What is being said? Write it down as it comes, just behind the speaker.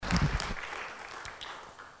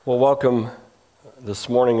Well, welcome this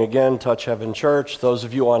morning again, Touch Heaven Church. Those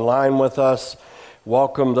of you online with us,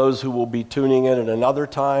 welcome. Those who will be tuning in at another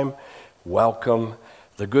time, welcome.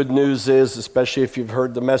 The good news is, especially if you've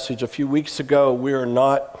heard the message a few weeks ago, we are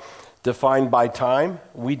not defined by time.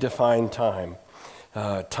 We define time.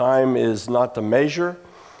 Time is not the measure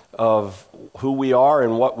of who we are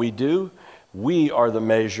and what we do. We are the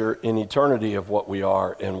measure in eternity of what we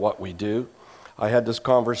are and what we do. I had this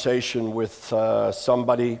conversation with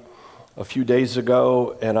somebody a few days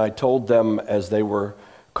ago, and I told them as they were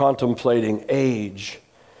contemplating age,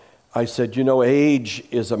 I said, age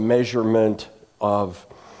is a measurement of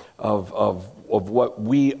what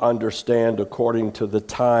we understand according to the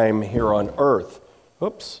time here on earth.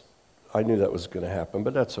 Oops, I knew that was going to happen,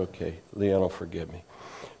 but that's okay. Leanne will forgive me.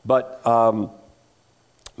 But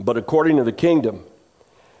according to the kingdom,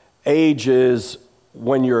 age is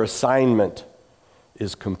when your assignment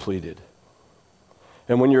is completed.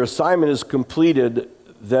 And when your assignment is completed,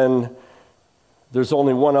 then there's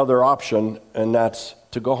only one other option, and that's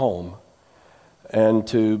to go home and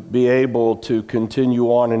to be able to continue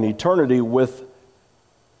on in eternity with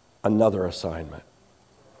another assignment.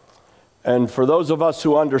 And for those of us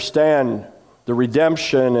who understand the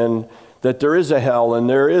redemption and that there is a hell and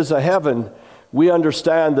there is a heaven, we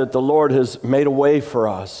understand that the Lord has made a way for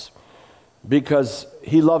us because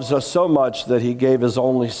He loves us so much that He gave His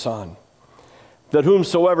only Son, that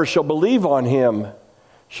whomsoever shall believe on Him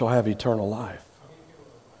shall have eternal life.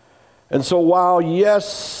 And so while,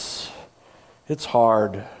 yes, it's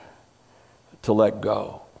hard to let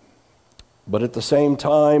go, but at the same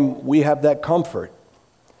time, we have that comfort.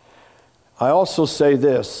 I also say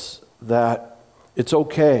this, that it's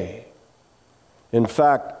okay. In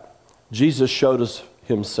fact, Jesus showed us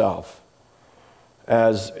Himself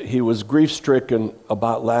as He was grief-stricken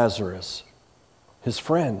about Lazarus, His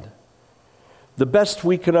friend. The best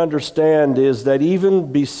we can understand is that even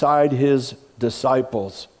beside His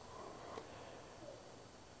disciples,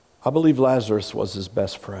 I believe Lazarus was His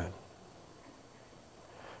best friend.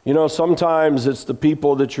 Sometimes it's the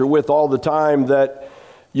people that you're with all the time that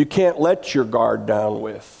you can't let your guard down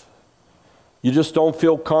with. You just don't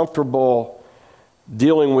feel comfortable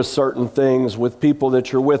dealing with certain things with people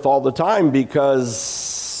that you're with all the time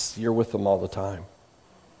because you're with them all the time.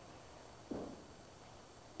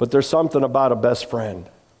 But there's something about a best friend.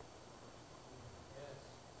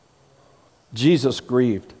 Jesus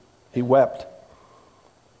grieved. He wept.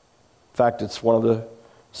 In fact, it's one of the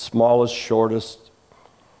smallest, shortest,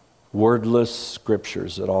 wordless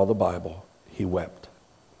scriptures in all the Bible. He wept.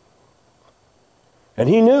 And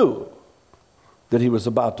He knew that He was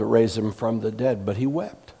about to raise Him from the dead, but He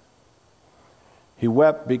wept. He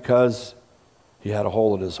wept because He had a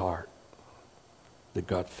hole in His heart that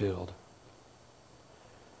got filled.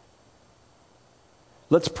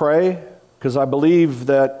 Let's pray, because I believe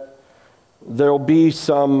that there'll be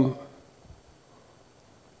some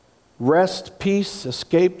rest, peace,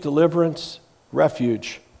 escape, deliverance,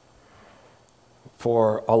 refuge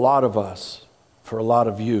for a lot of us, for a lot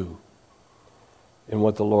of you, in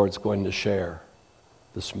what the Lord's going to share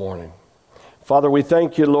this morning. Father, we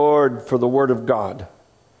thank You, Lord, for the Word of God.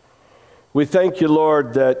 We thank You,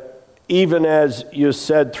 Lord, that even as You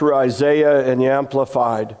said through Isaiah and You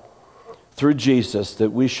amplified through Jesus, that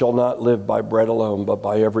we shall not live by bread alone, but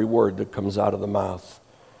by every word that comes out of the mouth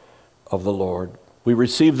of the Lord. We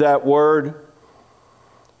receive that word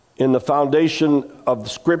in the foundation of the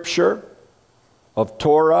Scripture, of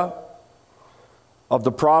Torah, of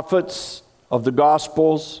the prophets, of the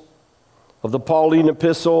Gospels, of the Pauline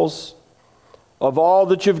epistles, of all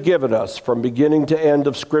that You've given us from beginning to end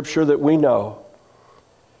of Scripture that we know.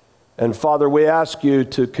 And Father, we ask You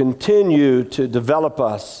to continue to develop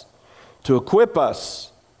us, to equip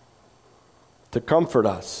us, to comfort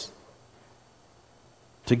us,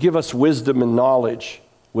 to give us wisdom and knowledge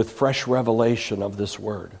with fresh revelation of this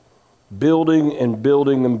word, building and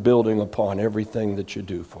building and building upon everything that You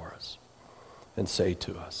do for us and say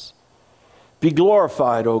to us. Be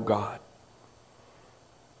glorified, O God.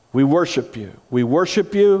 We worship You. We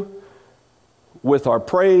worship You with our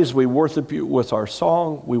praise. We worship You with our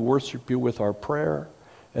song. We worship You with our prayer.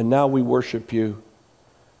 And now we worship You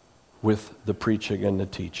with the preaching and the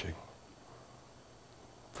teaching.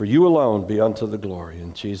 For You alone be unto the glory.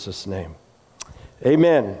 In Jesus' name.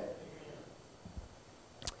 Amen.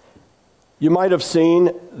 You might have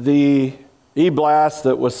seen the e-blast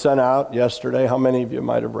that was sent out yesterday. How many of you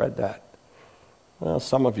might have read that? Well,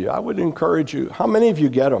 some of you. I would encourage you. How many of you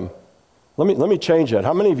get them? Let me change that.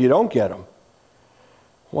 How many of you don't get them?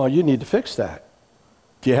 Well, you need to fix that.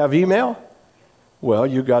 Do you have email? Well,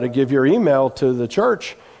 you got to give your email to the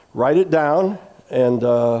church. Write it down and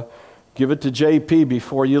give it to JP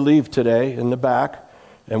before you leave today in the back,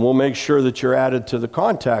 and we'll make sure that you're added to the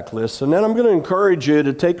contact list. And then I'm going to encourage you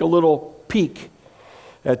to take a little peek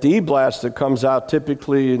at the e-blast that comes out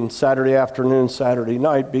typically in Saturday afternoon, Saturday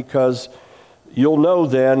night, because you'll know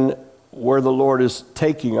then where the Lord is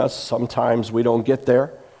taking us. Sometimes we don't get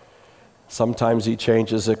there. Sometimes he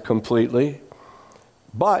changes it completely.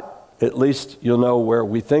 But at least you'll know where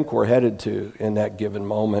we think we're headed to in that given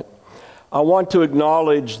moment. I want to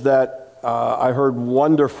acknowledge that I heard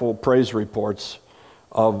wonderful praise reports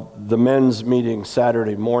of the men's meeting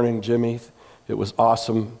Saturday morning, Jimmy. It was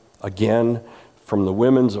awesome again, from the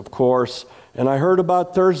women's, of course. And I heard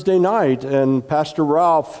about Thursday night, and Pastor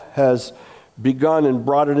Ralph has begun and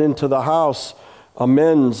brought it into the house, a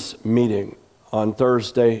men's meeting on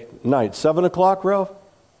Thursday night. 7 o'clock, Ralph?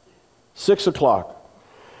 6 o'clock.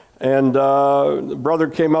 And the brother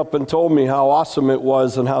came up and told me how awesome it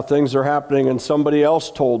was and how things are happening. And somebody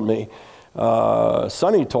else told me,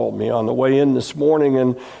 Sonny told me on the way in this morning.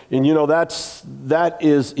 And you know, that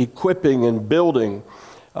is equipping and building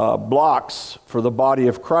blocks for the body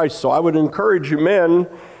of Christ. So I would encourage you men,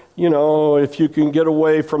 you know, if you can get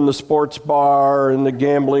away from the sports bar and the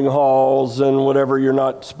gambling halls and whatever you're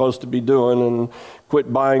not supposed to be doing, and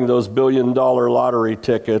quit buying those billion-dollar lottery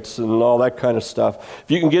tickets and all that kind of stuff.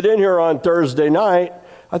 If you can get in here on Thursday night,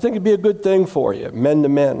 I think it'd be a good thing for you. Men to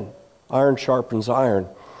men, iron sharpens iron.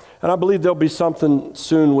 And I believe there'll be something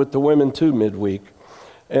soon with the women too midweek.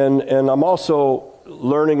 And I'm also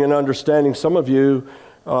learning and understanding some of you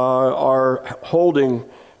are holding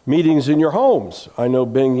meetings in your homes. I know,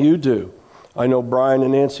 Bing, you do. I know, Brian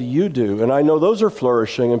and Nancy, you do. And I know those are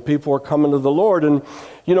flourishing and people are coming to the Lord. And,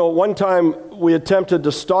 you know, one time we attempted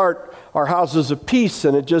to start our houses of peace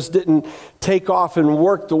and it just didn't take off and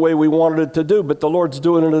work the way we wanted it to do. But the Lord's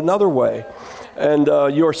doing it another way. And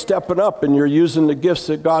you're stepping up and you're using the gifts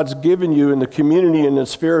that God's given you in the community and the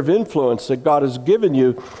sphere of influence that God has given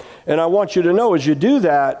you. And I want you to know as you do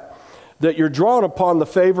that you're drawn upon the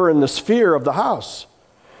favor and the sphere of the house.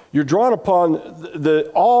 You're drawn upon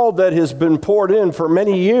all that has been poured in for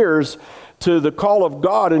many years to the call of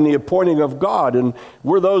God and the appointing of God. And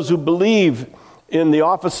we're those who believe in the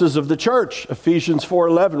offices of the church, Ephesians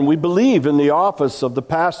 4:11. We believe in the office of the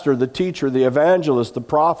pastor, the teacher, the evangelist, the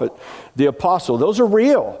prophet, the apostle. Those are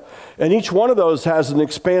real. And each one of those has an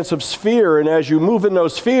expansive sphere. And as you move in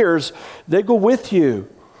those spheres, they go with you.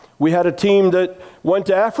 We had a team that went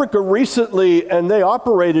to Africa recently, and they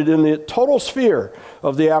operated in the total sphere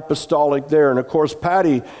of the apostolic there. And of course,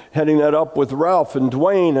 Patty heading that up with Ralph and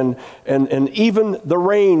Dwayne, and even the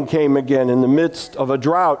rain came again in the midst of a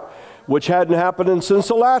drought, which hadn't happened since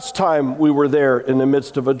the last time we were there in the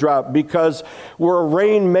midst of a drought, because we're a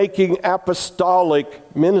rain-making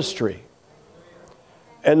apostolic ministry.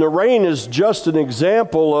 And the rain is just an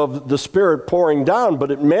example of the Spirit pouring down,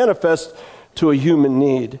 but it manifests to a human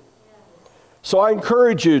need. So I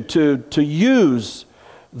encourage you to use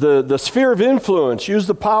the sphere of influence, use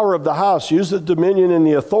the power of the house, use the dominion and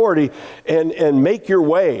the authority, and make your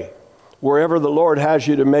way wherever the Lord has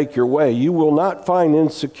you to make your way. You will not find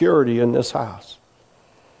insecurity in this house.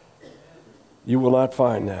 You will not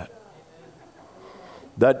find that.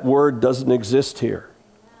 That word doesn't exist here.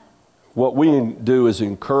 What we do is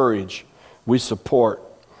encourage, we support,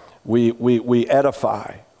 we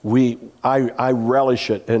edify, I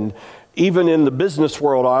relish it. And even in the business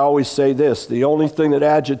world, I always say this: the only thing that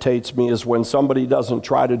agitates me is when somebody doesn't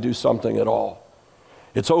try to do something at all.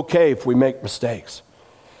 It's okay if we make mistakes.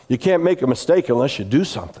 You can't make a mistake unless you do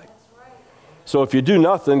something. So if you do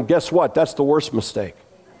nothing, guess what? That's the worst mistake.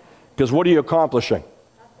 Because what are you accomplishing?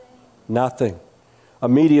 Nothing.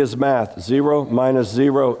 Media's math: 0 minus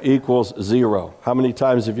 0 equals 0. How many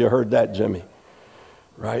times have you heard that, Jimmy?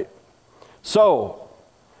 Right? So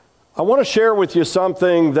I want to share with you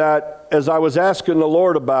something that, as I was asking the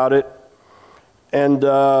Lord about it and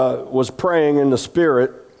was praying in the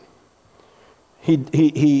Spirit,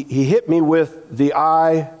 he hit me with the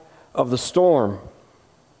eye of the storm.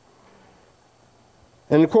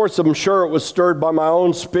 And of course, I'm sure it was stirred by my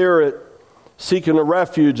own spirit, seeking a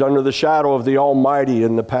refuge under the shadow of the Almighty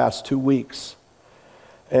in the past 2 weeks,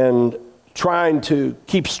 and trying to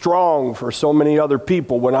keep strong for so many other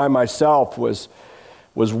people when I myself was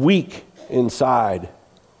weak inside.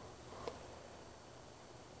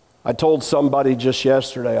 I told somebody just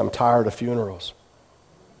yesterday, I'm tired of funerals.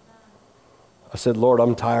 I said, Lord,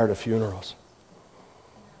 I'm tired of funerals.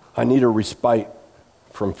 I need a respite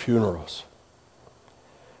from funerals.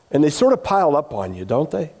 And they sort of pile up on you,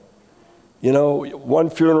 don't they? You know, one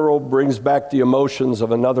funeral brings back the emotions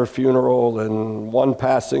of another funeral, and one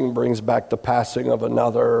passing brings back the passing of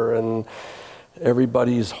another. And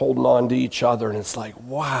Everybody's holding on to each other, and it's like,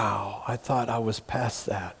 wow, I thought I was past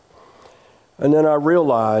that. And then I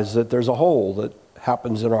realized that there's a hole that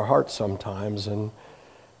happens in our hearts sometimes, and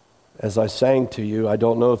as I sang to you, I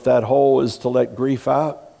don't know if that hole is to let grief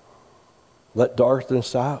out, let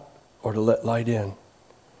darkness out, or to let light in.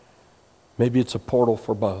 Maybe it's a portal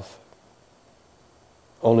for both.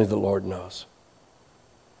 Only the Lord knows.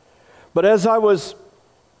 But as I was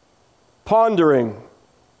pondering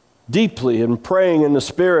deeply and praying in the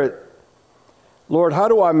Spirit, Lord, how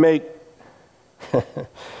do I make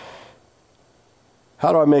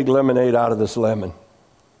lemonade out of this lemon?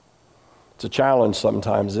 It's a challenge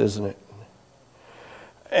sometimes, isn't it?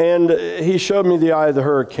 And he showed me the eye of the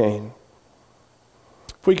hurricane.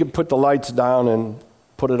 If we could put the lights down and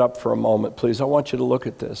put it up for a moment, please. I want you to look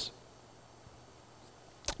at this.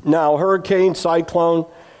 Now, hurricane, cyclone,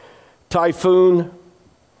 typhoon,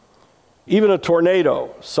 even a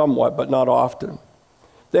tornado, somewhat, but not often,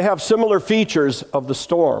 they have similar features of the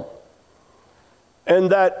storm.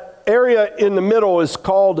 And that area in the middle is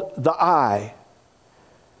called the eye.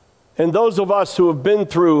 And those of us who have been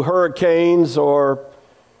through hurricanes or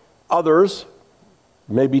others,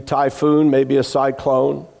 maybe typhoon, maybe a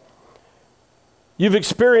cyclone, you've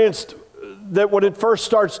experienced that when it first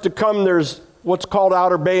starts to come, there's what's called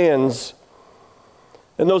outer bands.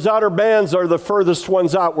 And those outer bands are the furthest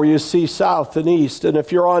ones out where you see south and east. And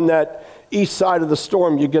if you're on that east side of the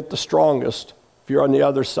storm, you get the strongest. If you're on the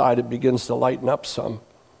other side, it begins to lighten up some.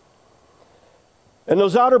 And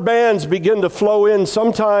those outer bands begin to flow in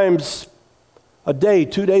sometimes a day,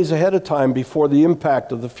 2 days ahead of time before the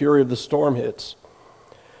impact of the fury of the storm hits.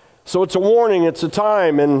 So it's a warning, it's a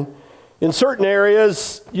time. And in certain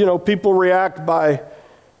areas, people react by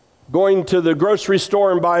going to the grocery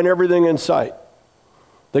store and buying everything in sight.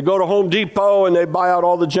 They go to Home Depot and they buy out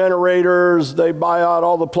all the generators, they buy out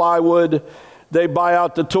all the plywood, they buy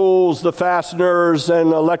out the tools, the fasteners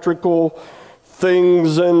and electrical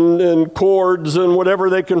things and cords and whatever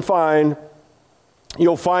they can find.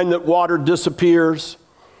 You'll find that water disappears.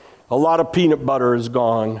 A lot of peanut butter is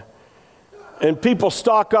gone. And people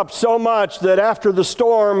stock up so much that after the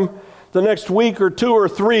storm, the next week or 2 or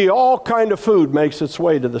 3, all kind of food makes its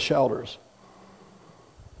way to the shelters.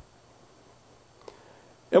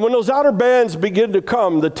 And when those outer bands begin to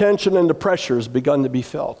come, the tension and the pressure has begun to be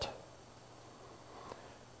felt.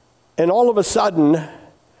 And all of a sudden,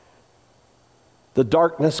 the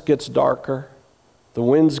darkness gets darker, the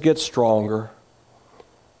winds get stronger,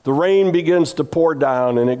 the rain begins to pour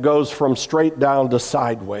down, and it goes from straight down to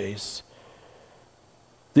sideways.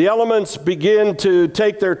 The elements begin to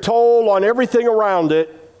take their toll on everything around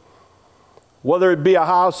it, whether it be a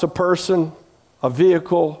house, a person, a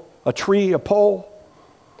vehicle, a tree, a pole.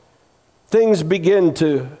 Things begin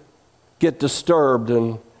to get disturbed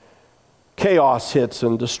and chaos hits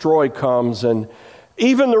and destroy comes, and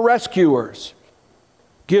even the rescuers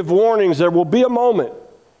give warnings. There will be a moment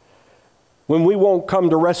when we won't come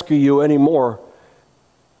to rescue you anymore.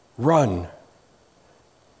 Run,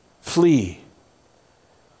 flee,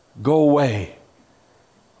 go away.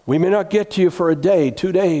 We may not get to you for a day,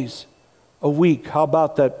 2 days, a week. How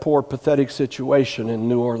about that poor, pathetic situation in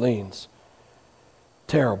New Orleans?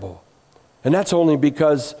 Terrible. And that's only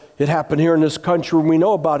because it happened here in this country and we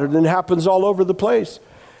know about it, and it happens all over the place.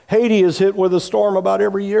 Haiti is hit with a storm about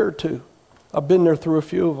every year or two. I've been there through a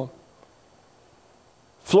few of them.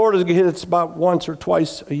 Florida hits about once or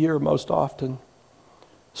twice a year most often.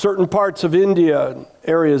 Certain parts of India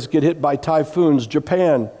areas get hit by typhoons.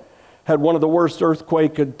 Japan had one of the worst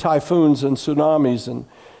earthquake and typhoons and tsunamis in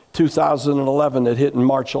 2011 that hit in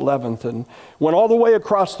March 11th and went all the way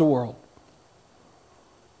across the world.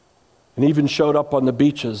 And even showed up on the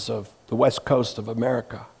beaches of the west coast of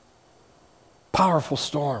America. Powerful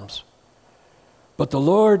storms. But the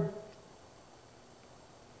Lord,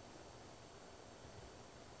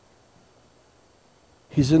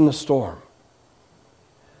 He's in the storm.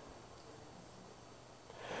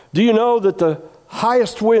 Do you know that the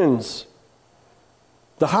highest winds,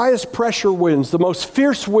 the highest pressure winds, the most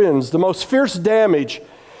fierce winds, the most fierce damage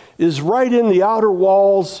is right in the outer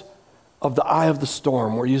walls of the eye of the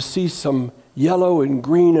storm, where you see some yellow and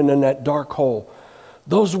green and in that dark hole.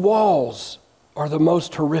 Those walls are the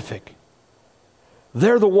most horrific.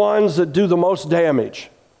 They're the ones that do the most damage.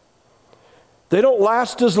 They don't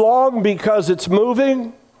last as long because it's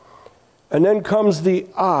moving, and then comes the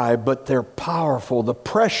eye, but they're powerful. The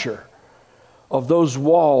pressure of those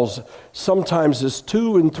walls sometimes is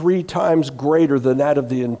 2 and 3 times greater than that of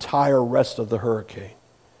the entire rest of the hurricane.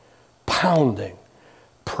 Pounding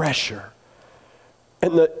pressure.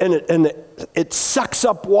 it sucks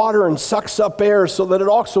up water and sucks up air so that it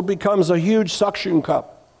also becomes a huge suction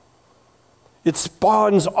cup. It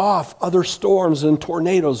spawns off other storms and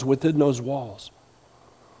tornadoes within those walls.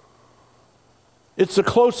 It's the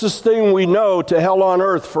closest thing we know to hell on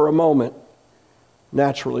earth for a moment,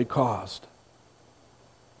 naturally caused.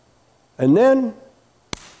 And then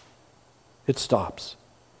it stops.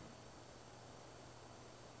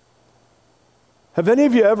 Have any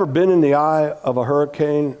of you ever been in the eye of a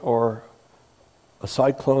hurricane or a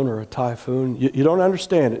cyclone or a typhoon? You don't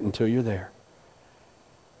understand it until you're there.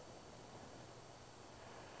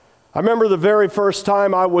 I remember the very first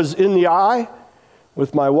time I was in the eye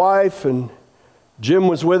with my wife, and Jim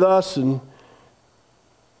was with us, and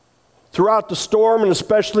throughout the storm, and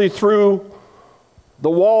especially through the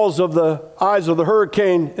walls of the eyes of the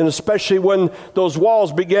hurricane, and especially when those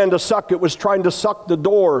walls began to suck, it was trying to suck the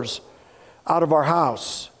doors out of our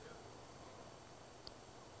house.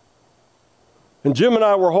 And Jim and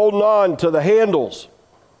I were holding on to the handles.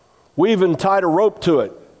 We even tied a rope to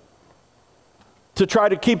it to try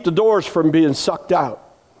to keep the doors from being sucked out.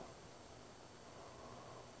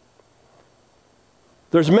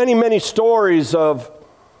 There's many, many stories of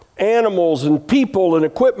animals and people and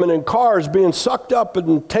equipment and cars being sucked up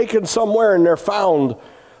and taken somewhere, and they're found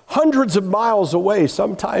hundreds of miles away,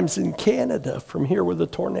 sometimes in Canada from here with a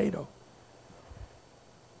tornado.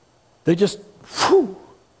 They just, whew,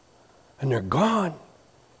 and they're gone.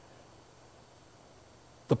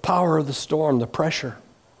 The power of the storm, the pressure.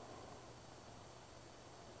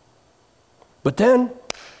 But then,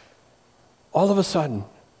 all of a sudden,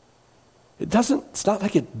 it's not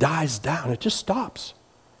like it dies down, it just stops.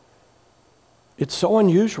 It's so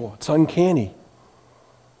unusual, it's uncanny.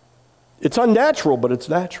 It's unnatural, but it's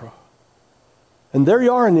natural. And there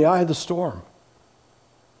you are in the eye of the storm.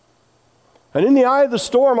 And in the eye of the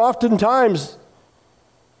storm, oftentimes,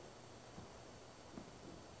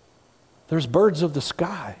 there's birds of the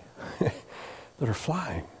sky that are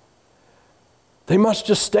flying. They must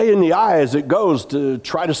just stay in the eye as it goes to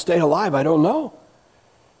try to stay alive. I don't know.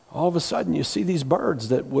 All of a sudden, you see these birds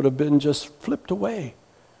that would have been just flipped away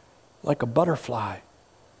like a butterfly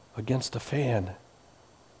against a fan.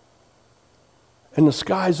 And the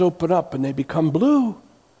skies open up and they become blue.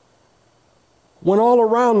 When all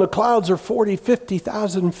around the clouds are 40,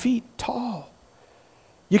 50,000 feet tall.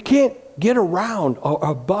 You can't get around or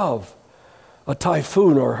above a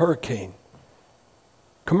typhoon or a hurricane.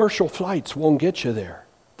 Commercial flights won't get you there.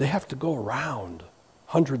 They have to go around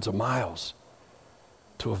hundreds of miles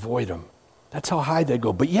to avoid them. That's how high they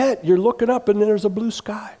go. But yet, you're looking up and there's a blue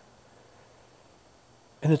sky.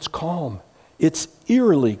 And it's calm. It's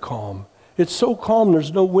eerily calm. It's so calm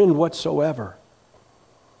there's no wind whatsoever.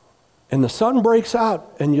 And the sun breaks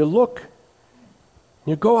out and you look,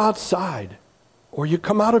 you go outside or you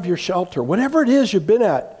come out of your shelter, whatever it is you've been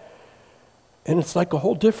at, and it's like a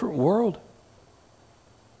whole different world.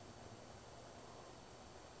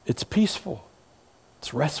 It's peaceful,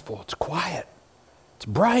 it's restful, it's quiet, it's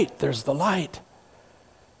bright, there's the light.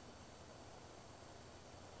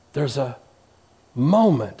 There's a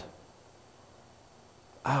moment,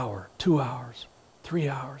 hour, 2 hours, 3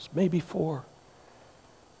 hours, maybe 4,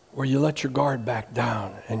 where you let your guard back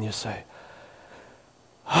down and you say,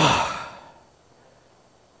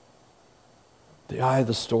 the eye of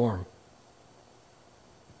the storm.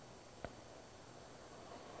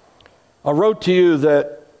 I wrote to you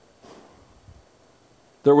that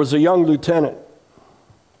there was a young lieutenant,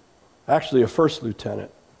 actually a first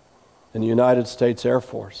lieutenant in the United States Air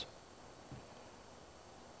Force,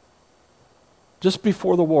 just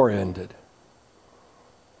before the war ended.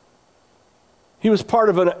 He was part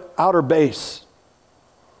of an outer base.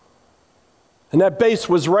 And that base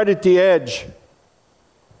was right at the edge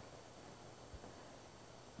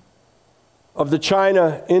of the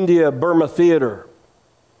China-India-Burma theater.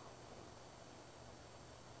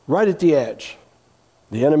 Right at the edge.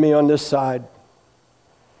 The enemy on this side,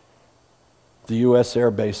 the U.S.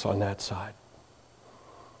 Air Base on that side.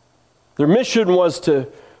 Their mission was to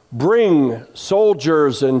bring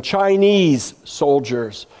soldiers and Chinese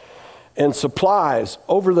soldiers and supplies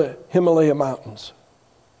over the Himalaya mountains.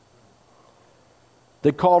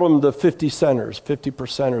 They called them the 50 centers,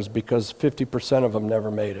 50%ers, because 50% of them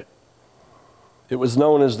never made it. It was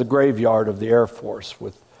known as the graveyard of the Air Force,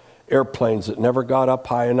 with airplanes that never got up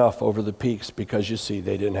high enough over the peaks because, you see,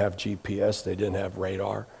 they didn't have GPS, they didn't have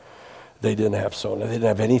radar, they didn't have sonar, they didn't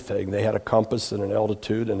have anything. They had a compass and an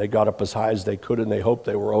altitude, and they got up as high as they could, and they hoped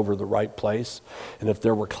they were over the right place. And if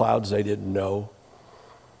there were clouds, they didn't know.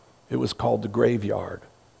 It was called the graveyard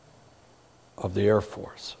of the Air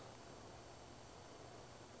Force.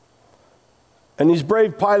 And these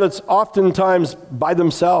brave pilots, oftentimes by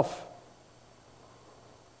themselves,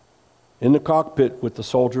 in the cockpit with the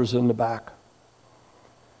soldiers in the back.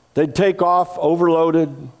 They'd take off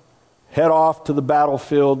overloaded, head off to the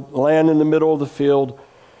battlefield, land in the middle of the field,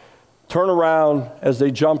 turn around as they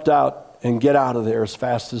jumped out and get out of there as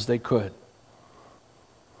fast as they could.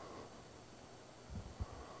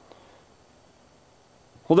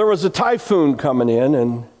 Well, there was a typhoon coming in,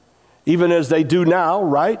 and even as they do now,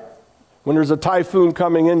 right? When there's a typhoon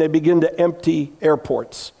coming in, they begin to empty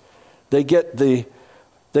airports. They get the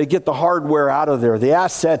hardware out of there, the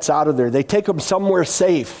assets out of there. They take them somewhere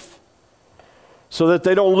safe so that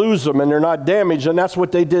they don't lose them and they're not damaged, and that's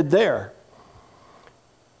what they did there.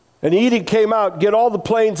 And the edict came out, get all the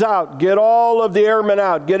planes out, get all of the airmen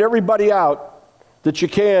out, get everybody out that you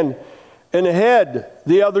can, and head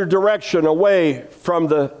the other direction away from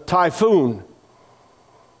the typhoon.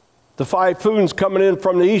 The typhoon's coming in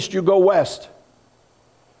from the east, you go west.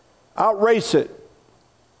 Outrace it.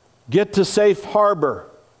 Get to safe harbor.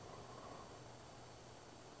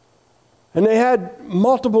 And they had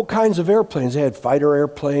multiple kinds of airplanes. They had fighter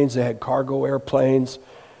airplanes, they had cargo airplanes,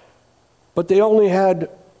 but they only had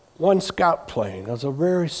one scout plane. It was a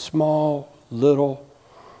very small, little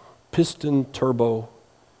piston turbo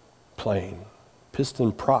plane.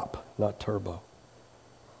 Piston prop, not turbo.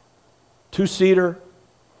 Two-seater.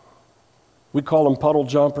 We call them puddle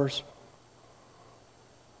jumpers.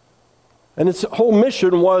 And its whole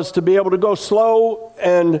mission was to be able to go slow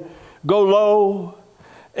and go low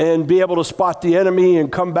and be able to spot the enemy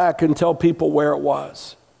and come back and tell people where it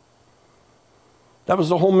was. That was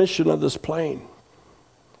the whole mission of this plane.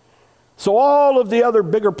 So all of the other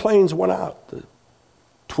bigger planes went out. The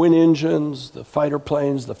twin engines, the fighter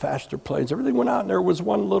planes, the faster planes, everything went out, and there was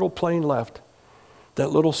one little plane left, that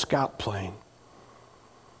little scout plane.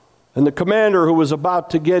 And the commander, who was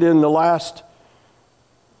about to get in the last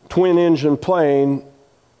twin engine plane,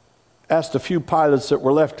 asked a few pilots that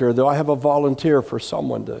were left there, "Do I have a volunteer for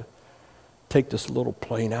someone to take this little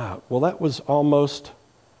plane out?" Well, that was almost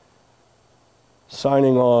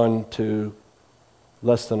signing on to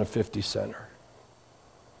less than a 50-center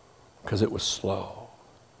because it was slow.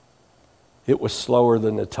 It was slower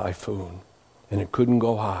than the typhoon, and it couldn't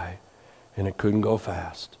go high, and it couldn't go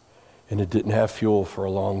fast, and it didn't have fuel for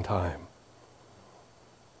a long time.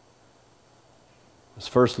 His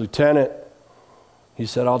first lieutenant, he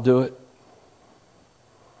said, "I'll do it."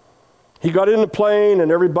 He got in the plane,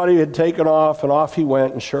 and everybody had taken off, and off he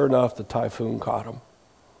went, and sure enough, the typhoon caught him.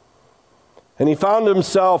 And he found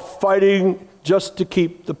himself fighting just to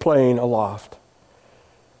keep the plane aloft.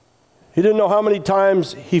 He didn't know how many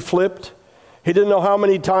times he flipped. He didn't know how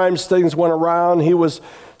many times things went around. He was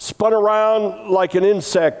spun around like an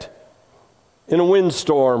insect in a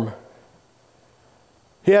windstorm.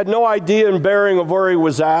 He had no idea and bearing of where he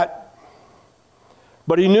was at,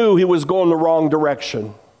 but he knew he was going the wrong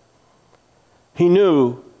direction. He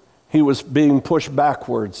knew he was being pushed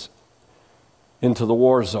backwards into the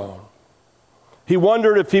war zone. He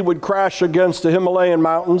wondered if he would crash against the Himalayan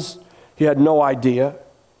mountains. He had no idea.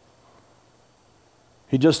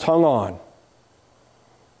 He just hung on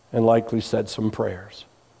and likely said some prayers.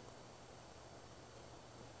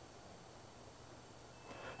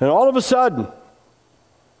 And all of a sudden,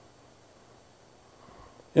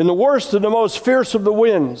 in the worst and the most fierce of the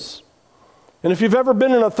winds, and if you've ever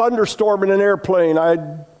been in a thunderstorm in an airplane, I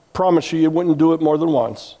promise you wouldn't do it more than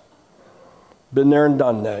once. Been there and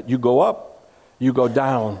done that. You go up, you go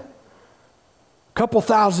down. A couple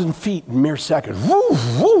thousand feet in mere seconds. Woo,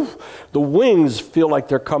 woo. The wings feel like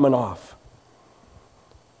they're coming off.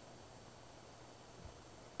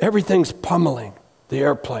 Everything's pummeling the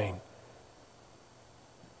airplane.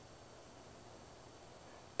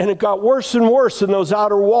 And it got worse and worse in those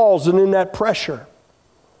outer walls and in that pressure.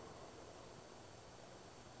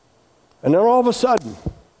 And then all of a sudden,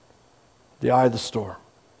 the eye of the storm.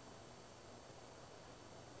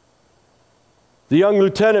 The young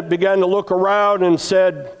lieutenant began to look around and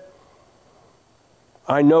said,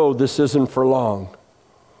 "I know this isn't for long.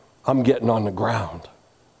 I'm getting on the ground."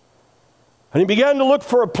 And he began to look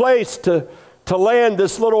for a place to land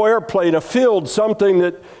this little airplane, a field, something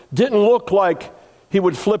that didn't look like he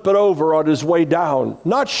would flip it over on his way down.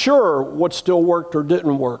 Not sure what still worked or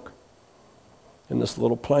didn't work in this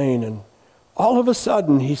little plane. And all of a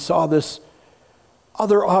sudden, he saw this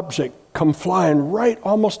other object come flying right,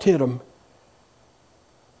 almost hit him.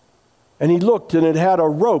 And he looked, and it had a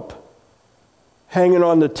rope hanging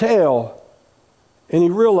on the tail, and he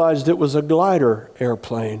realized it was a glider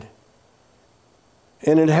airplane.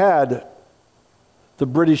 And it had the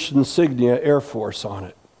British insignia Air Force on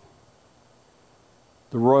it.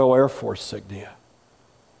 the Royal Air Force insignia.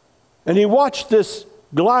 And he watched this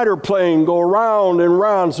glider plane go round and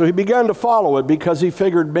round, so he began to follow it because he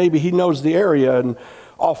figured maybe he knows the area and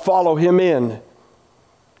I'll follow him in.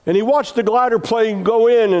 And he watched the glider plane go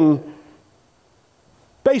in and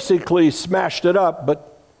basically smashed it up,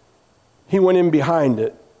 but he went in behind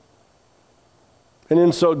it. And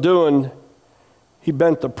in so doing, he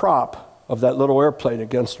bent the prop of that little airplane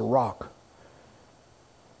against a rock.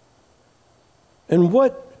 And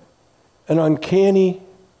what an uncanny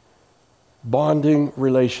bonding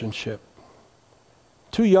relationship.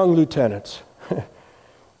 Two young lieutenants.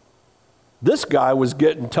 This guy was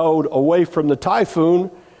getting towed away from the Typhoon,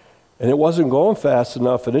 and it wasn't going fast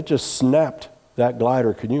enough, and it just snapped that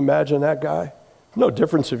glider. Can you imagine that guy? No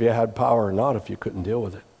difference if you had power or not if you couldn't deal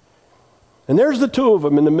with it. And there's the two of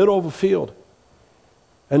them in the middle of a field.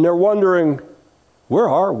 And they're wondering, where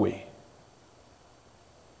are we?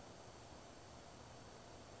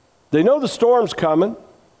 They know the storm's coming,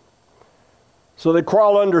 so they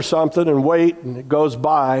crawl under something and wait, and it goes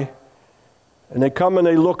by. And they come and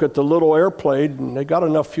they look at the little airplane, and they got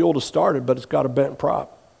enough fuel to start it, but it's got a bent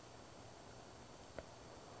prop.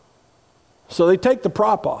 So they take the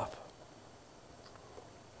prop off,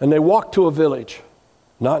 and they walk to a village,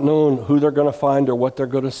 not knowing who they're going to find or what they're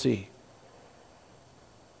going to see.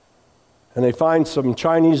 And they find some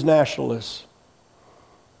Chinese nationalists,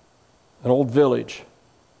 an old village.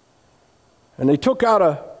 And they took out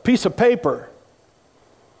a piece of paper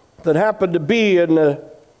that happened to be in the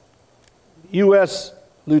U.S.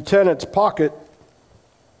 lieutenant's pocket.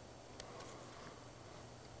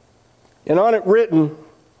 And on it written,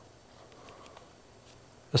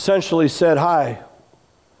 essentially said, "Hi,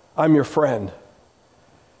 I'm your friend.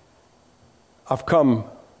 I've come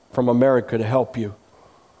from America to help you."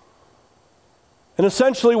 And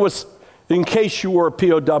essentially was in case you were a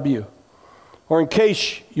POW, or in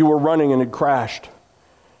case you were running and had crashed.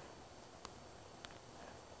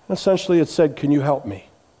 Essentially it said, "Can you help me?"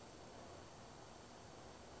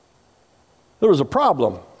 There was a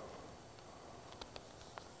problem.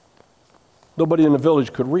 Nobody in the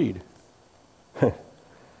village could read.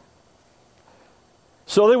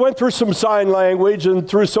 So they went through some sign language and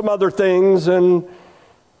through some other things, and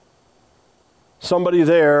somebody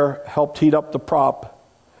there helped heat up the prop,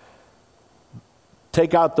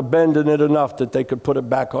 take out the bend in it enough that they could put it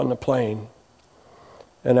back on the plane.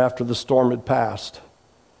 And after the storm had passed,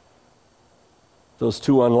 those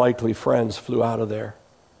two unlikely friends flew out of there,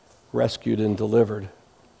 rescued and delivered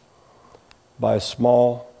by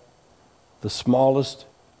the smallest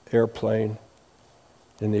airplane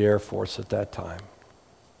in the Air Force at that time.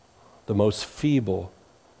 The most feeble,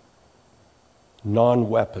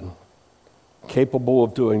 non-weapon, capable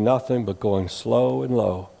of doing nothing but going slow and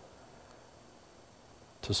low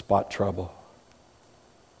to spot trouble.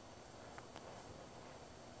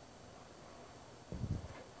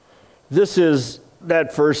 This is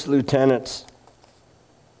that first lieutenant's,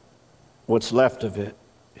 what's left of it,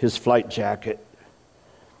 his flight jacket.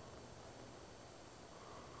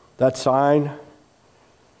 That sign,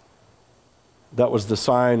 that was the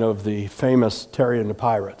sign of the famous Terry and the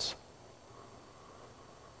Pirates.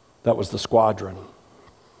 That was the squadron.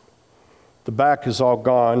 The back is all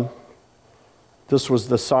gone. This was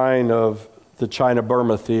the sign of the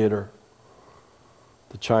China-Burma theater,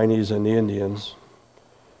 the Chinese and the Indians.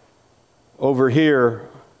 Over here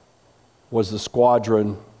was the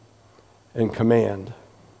squadron in command.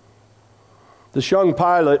 This young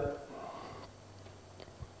pilot,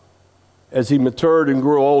 as he matured and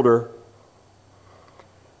grew older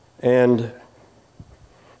and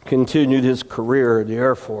continued his career in the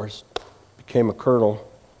Air Force, became a colonel,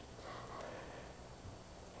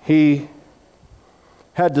 he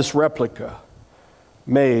had this replica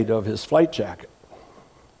made of his flight jacket.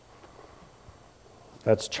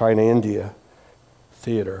 That's China-India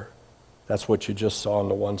theater. That's what you just saw on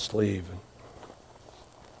the one sleeve.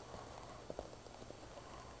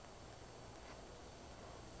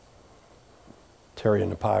 Terry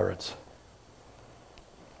and the Pirates.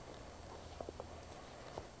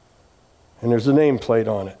 And there's a nameplate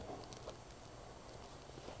on it.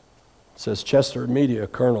 It says Chester Media,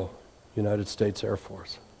 Colonel, United States Air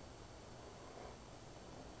Force.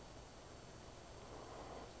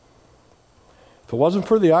 If it wasn't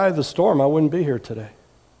for the eye of the storm, I wouldn't be here today.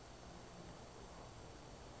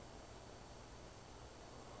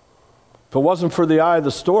 If it wasn't for the eye of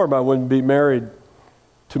the storm, I wouldn't be married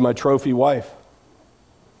to my trophy wife.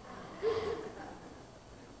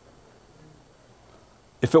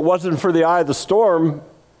 If it wasn't for the eye of the storm,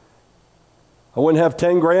 I wouldn't have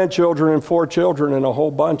 10 grandchildren and 4 children and a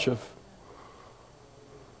whole bunch of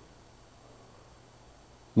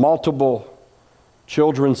multiple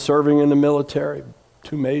children serving in the military,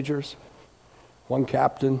 2 majors, 1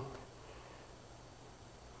 captain,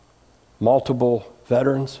 multiple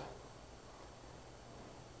veterans.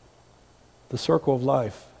 The circle of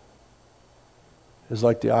life is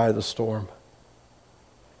like the eye of the storm.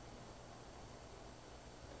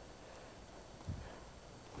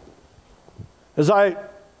 As I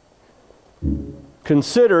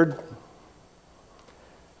considered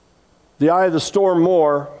the eye of the storm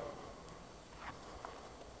more,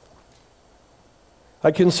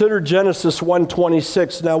 I considered Genesis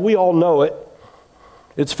 1:26. Now, we all know it.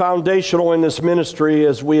 It's foundational in this ministry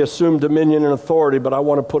as we assume dominion and authority, but I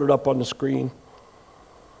want to put it up on the screen.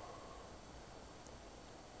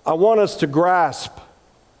 I want us to grasp,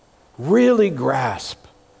 really grasp,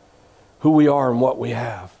 who we are and what we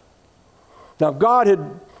have. Now, God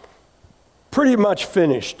had pretty much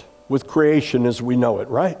finished with creation as we know it,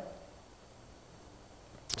 right?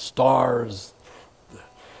 Stars,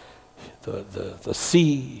 the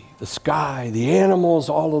sea, the sky, the animals,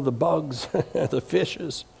 all of the bugs, the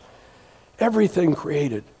fishes, everything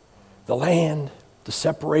created. The land, the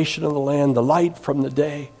separation of the land, the light from the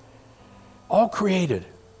day, all created.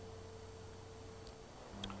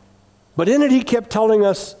 But in it, he kept telling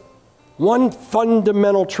us one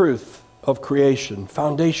fundamental truth of creation,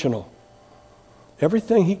 foundational.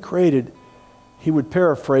 Everything he created, he would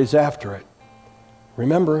paraphrase after it.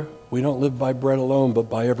 Remember, we don't live by bread alone, but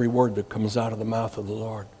by every word that comes out of the mouth of the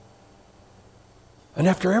Lord. And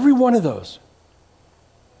after every one of those,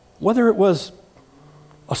 whether it was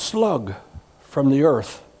a slug from the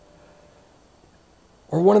earth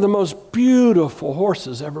or one of the most beautiful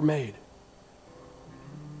horses ever made,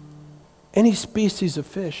 any species of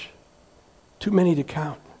fish, too many to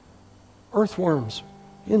count, earthworms,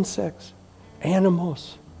 insects,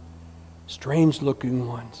 animals, strange-looking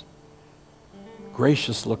ones,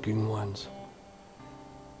 gracious-looking ones.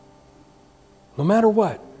 No matter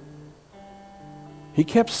what, he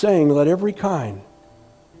kept saying, let every kind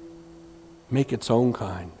make its own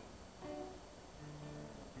kind.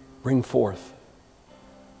 Bring forth,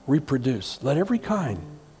 reproduce. Let every kind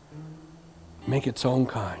make its own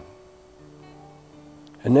kind.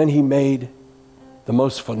 And then he made the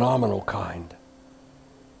most phenomenal kind,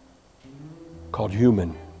 called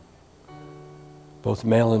human, both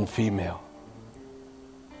male and female.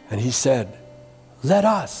 And he said, let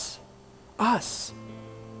us, God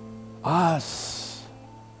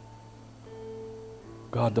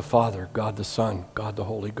the Father, God the Son, God the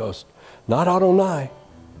Holy Ghost, not Adonai,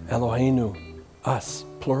 Eloheinu, us,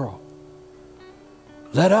 plural.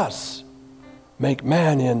 Let us make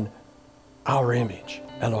man in our image,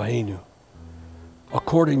 Eloheinu,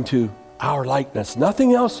 according to our likeness.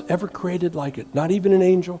 Nothing else ever created like it. Not even an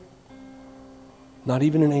angel. Not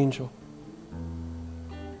even an angel.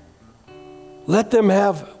 Let them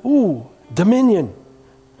have, dominion.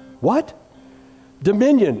 What?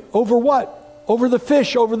 Dominion. Over what? Over the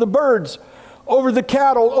fish, over the birds, over the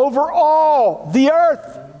cattle, over all the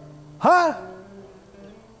earth.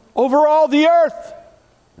 Over all the earth.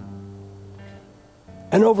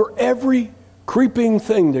 And over every creeping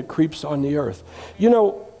thing that creeps on the earth. You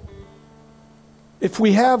know, if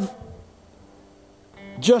we have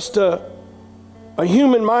just a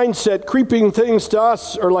human mindset, creeping things to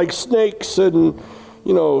us are like snakes and,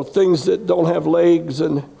 things that don't have legs,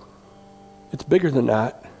 and it's bigger than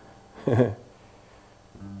that.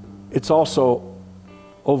 It's also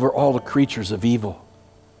over all the creatures of evil,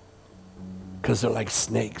 because they're like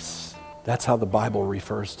snakes. That's how the Bible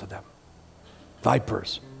refers to them.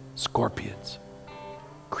 Vipers, scorpions,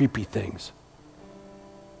 creepy things.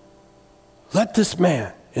 Let this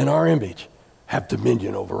man in our image have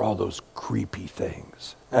dominion over all those creepy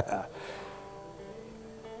things.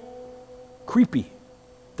 Creepy.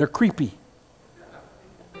 They're creepy.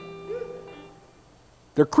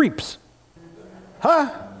 They're creeps.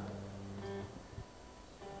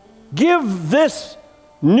 Give this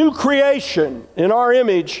new creation in our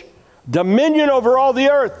image dominion over all the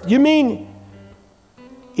earth. You mean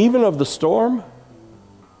even of the storm?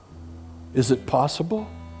 Is it possible?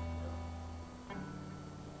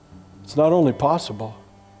 It's not only possible,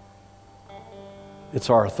 it's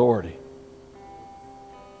our authority.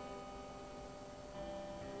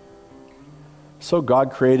 So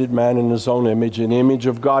God created man in his own image. In the image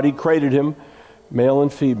of God, he created him, male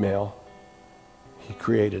and female. He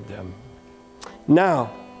created them.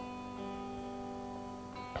 Now,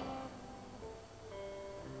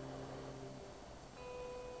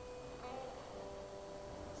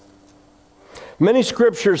 many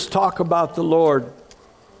scriptures talk about the Lord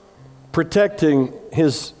protecting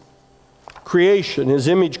his creation, his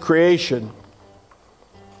image creation.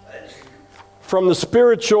 from the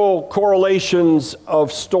spiritual correlations of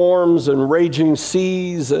storms and raging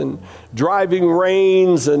seas and driving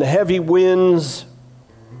rains and heavy winds.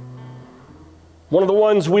 One of the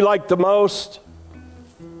ones we like the most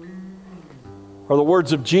are the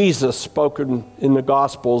words of Jesus spoken in the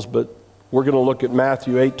Gospels, but we're going to look at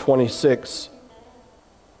Matthew 8:26.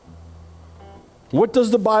 What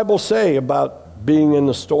does the Bible say about being in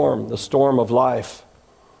the storm of life,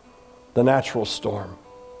 the natural storm?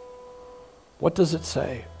 What does it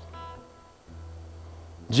say?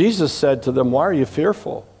 Jesus said to them, "Why are you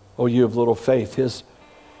fearful, O you of little faith?"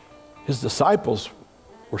 His disciples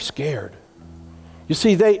were scared. You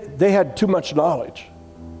see, they had too much knowledge.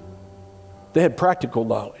 They had practical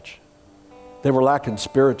knowledge. They were lacking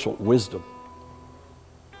spiritual wisdom.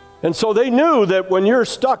 And so they knew that when you're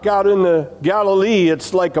stuck out in the Galilee,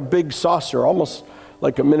 it's like a big saucer, almost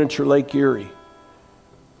like a miniature Lake Erie.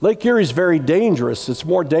 Lake Erie is very dangerous. It's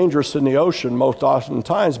more dangerous than the ocean most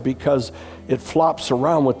oftentimes because it flops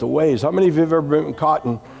around with the waves. How many of you have ever been caught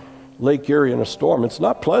in Lake Erie in a storm? It's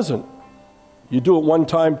not pleasant. You do it one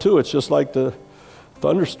time too, it's just like the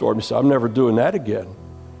thunderstorm. You say, "I'm never doing that again."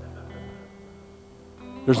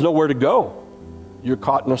 There's nowhere to go. You're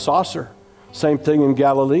caught in a saucer. Same thing in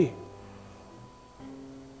Galilee.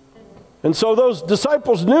 And so those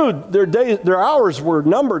disciples knew their hours were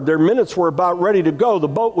numbered. Their minutes were about ready to go. The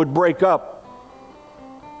boat would break up.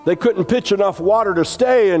 They couldn't pitch enough water to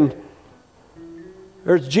stay, and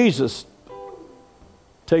there's Jesus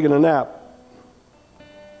taking a nap,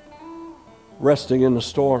 resting in the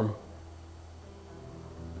storm.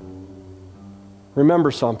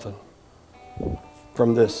 Remember something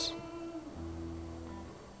from this.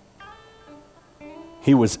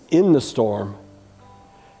 He was in the storm,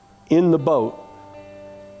 in the boat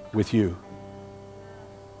with you.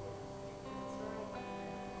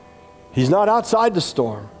 He's not outside the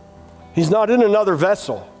storm. He's not in another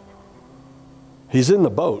vessel. He's in the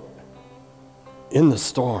boat, in the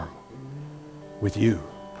storm with you.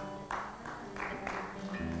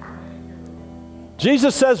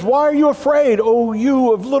 Jesus says, "Why are you afraid, O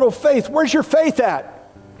you of little faith?" Where's your faith at?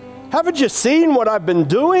 Haven't you seen what I've been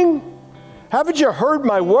doing? Haven't you heard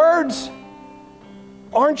my words?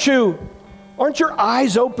 Aren't your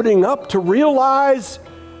eyes opening up to realize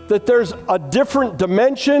that there's a different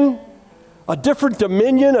dimension, a different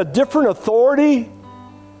dominion, a different authority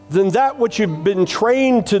than that which you've been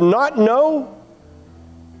trained to not know?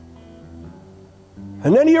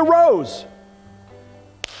 And then he arose.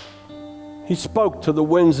 He spoke to the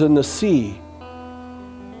winds and the sea,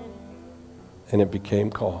 and it became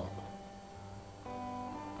calm.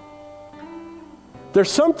 There's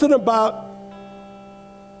something about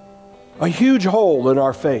a huge hole in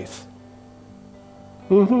our faith.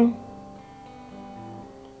 You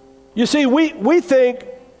see, we think,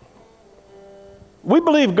 we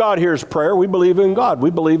believe God hears prayer. We believe in God.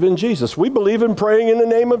 We believe in Jesus. We believe in praying in the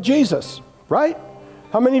name of Jesus, right?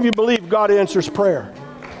 How many of you believe God answers prayer?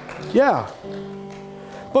 Yeah.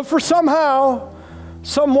 But for somehow,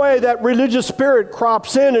 some way, that religious spirit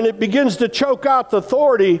crops in and it begins to choke out the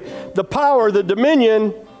authority, the power, the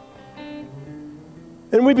dominion,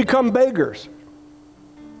 and we become beggars.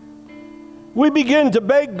 We begin to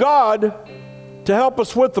beg God to help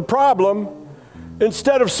us with the problem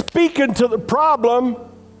instead of speaking to the problem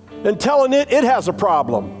and telling it has a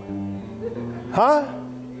problem. Huh?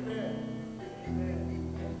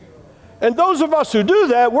 And those of us who do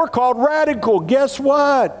that, we're called radical. Guess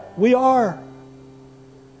what? We are.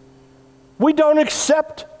 We don't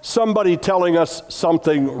accept somebody telling us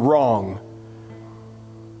something wrong.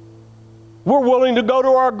 We're willing to go to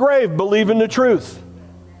our grave believing the truth.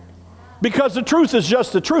 Because the truth is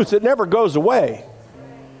just the truth. It never goes away.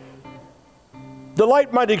 The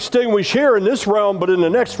light might extinguish here in this realm, but in the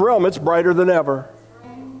next realm, it's brighter than ever.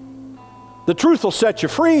 The truth will set you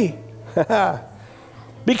free.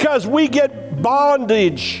 Because we get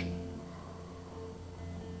bondage.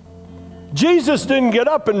 Jesus didn't get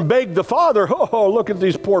up and beg the Father, "Oh, look at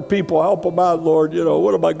these poor people, help them out, Lord,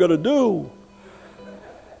 what am I going to do?"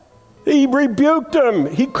 He rebuked them.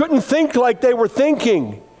 He couldn't think like they were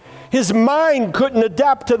thinking. His mind couldn't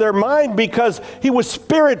adapt to their mind because he was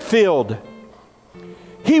spirit-filled.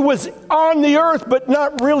 He was on the earth, but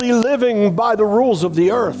not really living by the rules of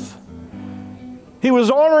the earth. He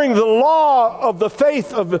was honoring the law of the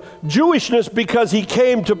faith of Jewishness because he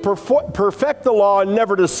came to perfect the law and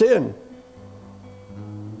never to sin.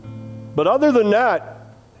 But other than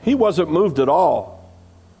that, he wasn't moved at all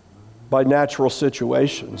by natural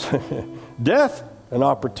situations. Death, an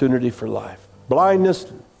opportunity for life. Blindness,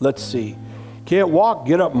 let's see. Can't walk,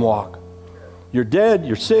 get up and walk. You're dead,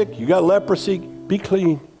 you're sick, you got leprosy, be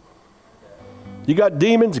clean. You got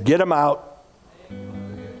demons? Get them out.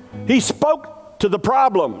 He spoke to the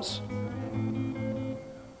problems.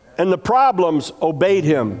 And the problems obeyed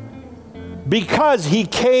him because he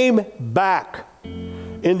came back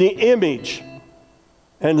in the image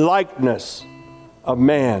and likeness of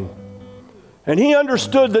man. And he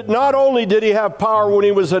understood that not only did he have power when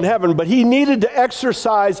he was in heaven, but he needed to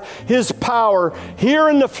exercise his power here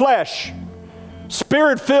in the flesh,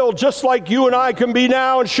 spirit-filled, just like you and I can be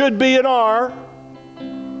now and should be and are.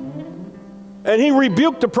 And he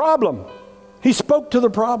rebuked the problem. He spoke to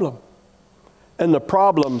the problem. And the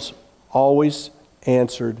problems always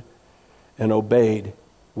answered and obeyed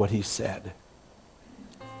what he said.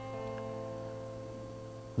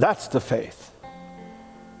 That's the faith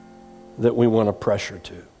that we want to pressure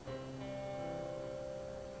to.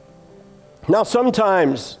 Now,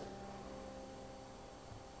 sometimes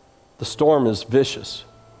the storm is vicious.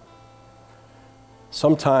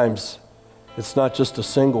 Sometimes it's not just a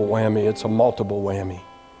single whammy, it's a multiple whammy.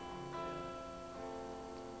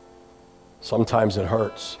 Sometimes it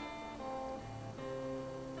hurts.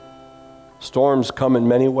 Storms come in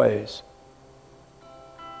many ways.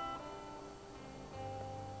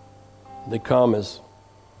 They come as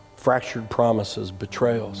fractured promises,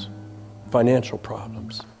 betrayals, financial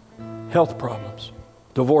problems, health problems,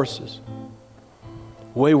 divorces,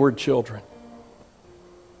 wayward children.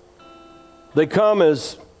 They come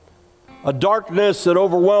as a darkness that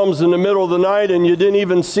overwhelms in the middle of the night and you didn't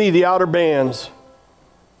even see the outer bands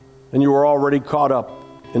and you were already caught up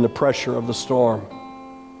in the pressure of the storm.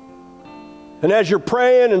 And as you're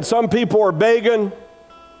praying and some people are begging,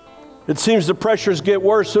 it seems the pressures get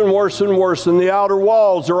worse and worse and worse, and the outer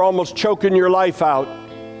walls are almost choking your life out.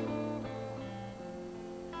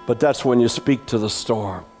 But that's when you speak to the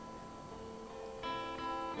storm.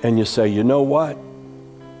 And you say, you know what?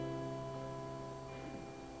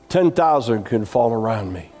 10,000 can fall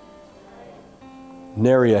around me.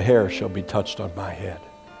 Nary a hair shall be touched on my head.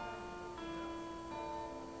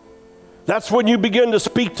 That's when you begin to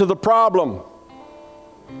speak to the problem.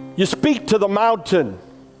 You speak to the mountain.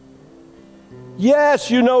 Yes,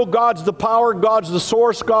 you know God's the power, God's the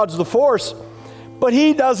source, God's the force, but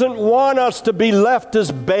He doesn't want us to be left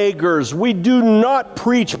as beggars. We do not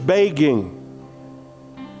preach begging.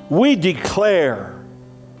 We declare.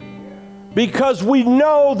 Because we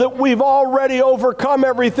know that we've already overcome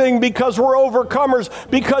everything, because we're overcomers,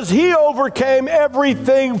 because He overcame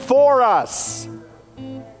everything for us.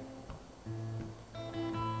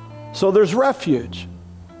 So there's refuge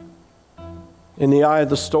in the eye of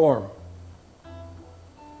the storm.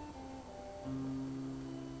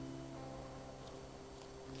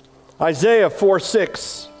 Isaiah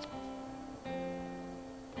 4:6.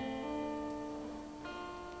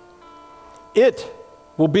 It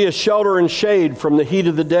will be a shelter and shade from the heat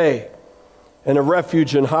of the day, and a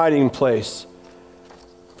refuge and hiding place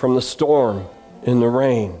from the storm in the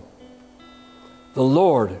rain. The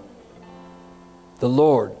Lord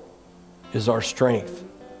is our strength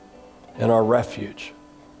and our refuge.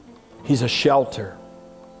 He's a shelter.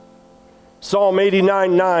 Psalm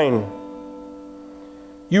 89:9.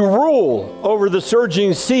 You rule over the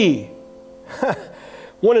surging sea.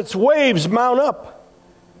 When its waves mount up,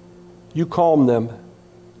 you calm them.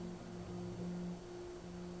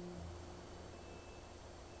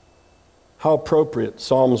 How appropriate,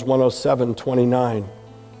 Psalms 107:29.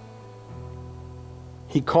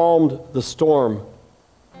 He calmed the storm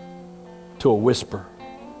to a whisper.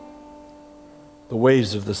 The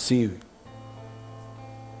waves of the sea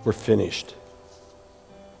were finished.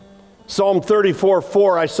 Psalm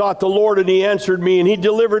 34:4, I sought the Lord and He answered me, and He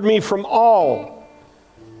delivered me from all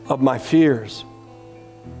of my fears.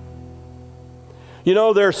 You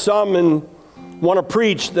know, there's some and want to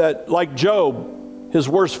preach that, like Job, his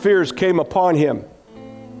worst fears came upon him.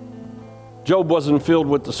 Job wasn't filled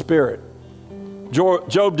with the Spirit.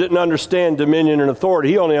 Job didn't understand dominion and authority.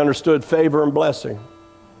 He only understood favor and blessing.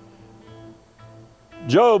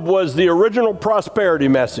 Job was the original prosperity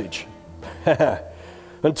message.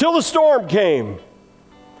 Until the storm came.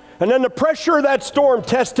 And then the pressure of that storm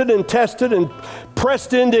tested and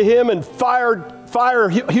pressed into him, and fire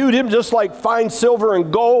hewed him just like fine silver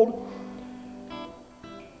and gold.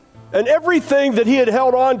 And everything that he had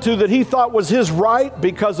held on to that he thought was his right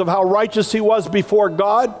because of how righteous he was before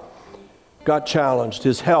God got challenged.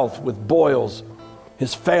 His health with boils,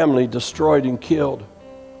 his family destroyed and killed,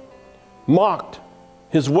 mocked,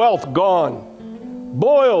 his wealth gone,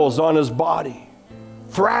 boils on his body,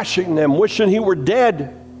 thrashing them, wishing he were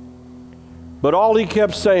dead. But all he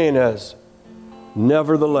kept saying is,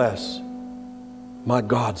 nevertheless, my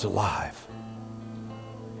God's alive.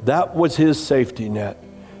 That was his safety net.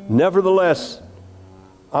 Nevertheless,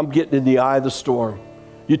 I'm getting in the eye of the storm.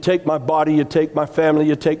 You take my body, you take my family,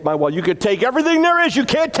 you take my wealth. You could take everything there is, you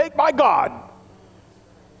can't take my God.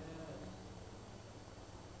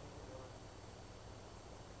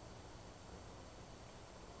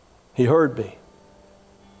 He heard me.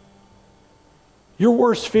 Your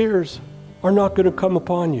worst fears are not going to come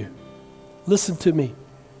upon you. Listen to me.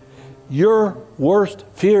 Your worst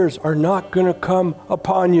fears are not going to come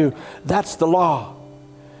upon you. That's the law.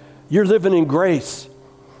 You're living in grace.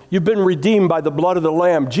 You've been redeemed by the blood of the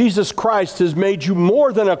Lamb. Jesus Christ has made you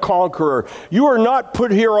more than a conqueror. You are not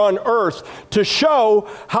put here on earth to show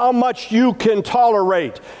how much you can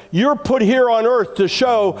tolerate. You're put here on earth to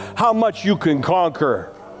show how much you can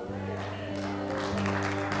conquer.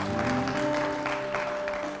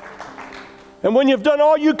 And when you've done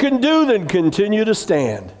all you can do, then continue to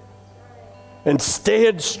stand. And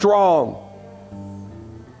stand strong.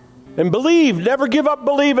 And believe. Never give up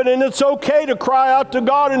believing. And it's okay to cry out to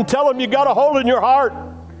God and tell Him you got a hole in your heart.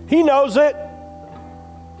 He knows it.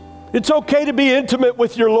 It's okay to be intimate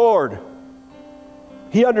with your Lord.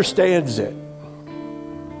 He understands it.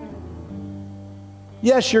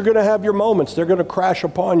 Yes, you're going to have your moments. They're going to crash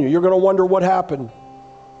upon you. You're going to wonder what happened.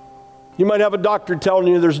 You might have a doctor telling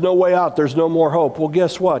you there's no way out, there's no more hope. Well,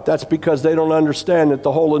 guess what? That's because they don't understand that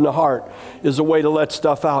the hole in the heart is a way to let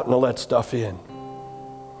stuff out and to let stuff in.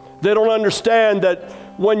 They don't understand that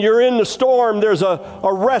when you're in the storm, there's a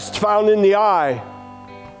rest found in the eye,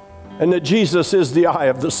 and that Jesus is the eye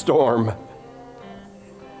of the storm.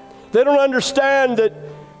 They don't understand that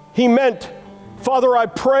He meant, Father, I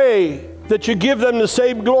pray that you give them the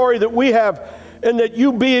same glory that we have, and that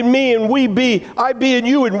you be in me and I be in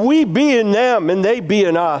you and we be in them and they be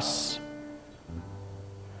in us.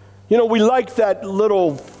 You know, we like that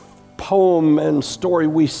little poem and story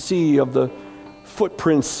we see of the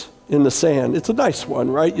footprints in the sand. It's a nice one,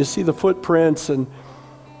 right? You see the footprints and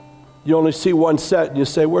you only see one set and you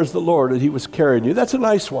say, where's the Lord? And He was carrying you. That's a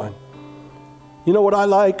nice one. You know what I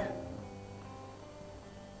like?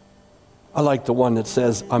 I like the one that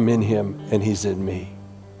says, I'm in Him and He's in me.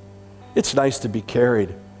 It's nice to be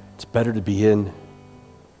carried. It's better to be in.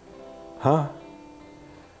 Huh?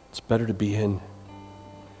 It's better to be in.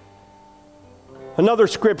 Another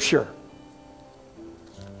scripture.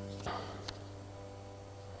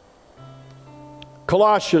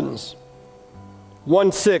 Colossians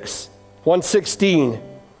 1:16.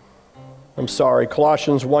 I'm sorry,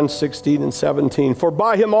 Colossians 1:16 and 17. For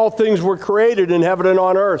by Him all things were created in heaven and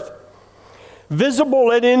on earth,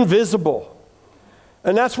 visible and invisible.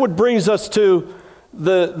 And that's what brings us to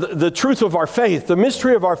the truth of our faith, the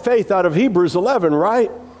mystery of our faith out of Hebrews 11, right?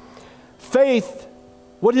 Faith,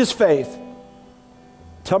 what is faith?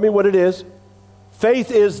 Tell me what it is. Faith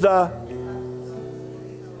is the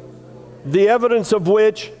evidence of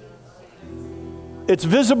which it's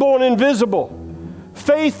visible and invisible.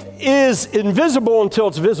 Faith is invisible until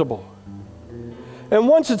it's visible. And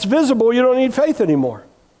once it's visible, you don't need faith anymore.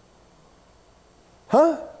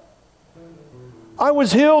 Huh? I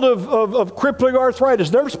was healed of crippling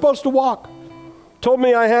arthritis, never supposed to walk. Told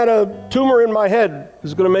me I had a tumor in my head. It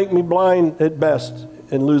was going to make me blind at best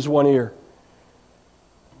and lose one ear.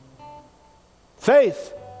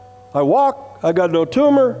 Faith. I walk, I got no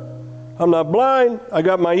tumor, I'm not blind, I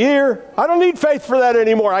got my ear. I don't need faith for that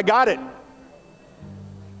anymore, I got it.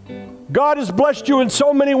 God has blessed you in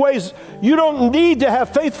so many ways. You don't need to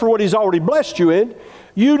have faith for what He's already blessed you in.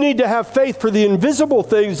 You need to have faith for the invisible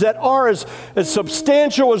things that are as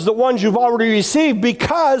substantial as the ones you've already received,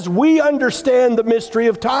 because we understand the mystery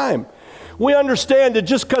of time. We understand that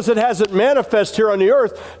just because it hasn't manifested here on the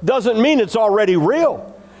earth doesn't mean it's already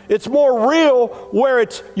real. It's more real where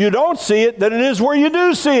you don't see it than it is where you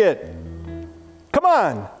do see it. Come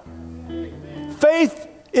on. Faith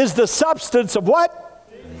is the substance of what?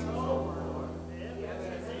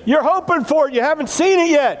 You're hoping for it. You haven't seen it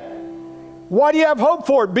yet. Why do you have hope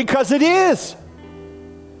for it? Because it is.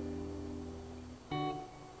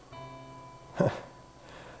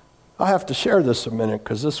 I have to share this a minute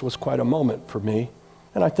because this was quite a moment for me,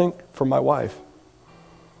 and I think for my wife.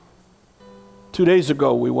 2 days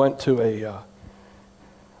ago, we went to a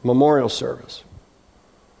memorial service.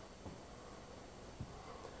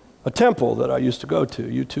 A temple that I used to go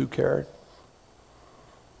to. You too, Karen.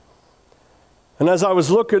 And as I was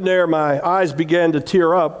looking there, my eyes began to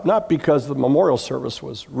tear up, not because the memorial service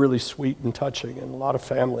was really sweet and touching and a lot of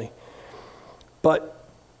family, but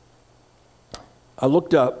I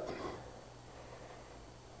looked up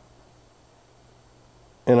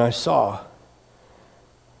and I saw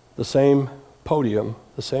the same podium,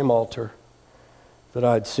 the same altar that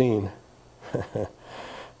I'd seen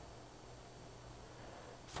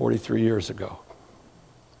 43 years ago.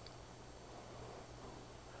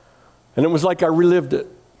 And it was like I relived it.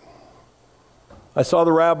 I saw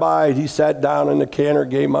the rabbi, he sat down and the cantor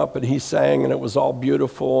came up and he sang and it was all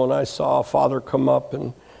beautiful. And I saw a father come up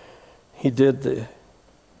and he did the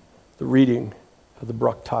reading of the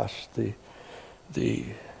Braktash, the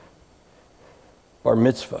bar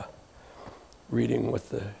mitzvah reading with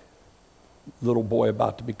the little boy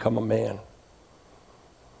about to become a man.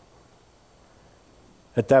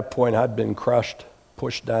 At that point, I'd been crushed,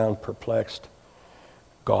 pushed down, perplexed,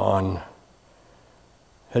 gone.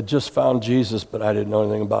 Had just found Jesus, but I didn't know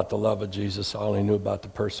anything about the love of Jesus. I only knew about the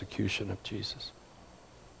persecution of Jesus.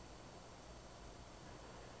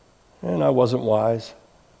 And I wasn't wise.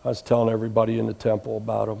 I was telling everybody in the temple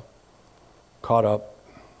about him. Caught up.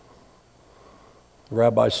 The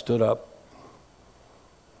rabbi stood up.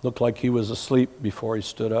 Looked like he was asleep before he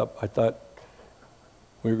stood up. I thought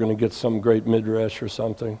we were going to get some great midrash or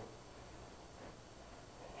something.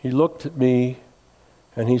 He looked at me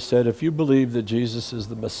and he said, if you believe that Jesus is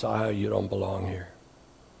the Messiah, you don't belong here.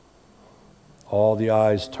 All the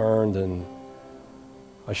eyes turned and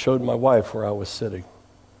I showed my wife where I was sitting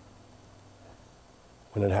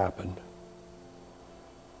when it happened.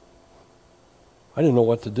 I didn't know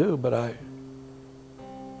what to do, but I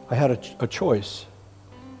had a choice.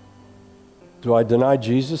 Do I deny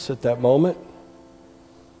Jesus at that moment?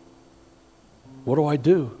 What do I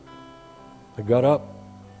do? I got up.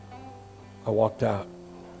 I walked out.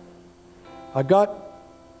 I got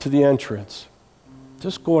to the entrance.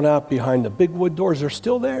 Just going out behind the big wood doors. They're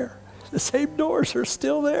still there. The same doors are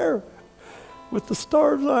still there with the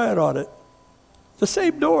Star of Zion on it. The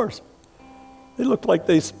same doors. They look like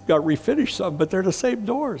they got refinished some, but they're the same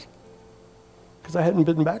doors. Because I hadn't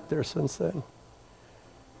been back there since then.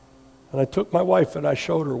 And I took my wife and I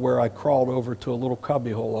showed her where I crawled over to a little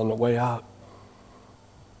cubbyhole on the way out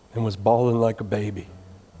and was bawling like a baby.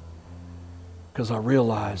 Because I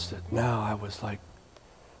realized that now I was like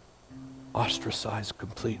ostracized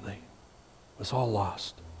completely. It was all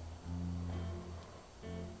lost.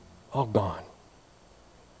 All gone.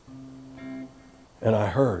 And I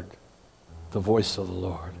heard the voice of the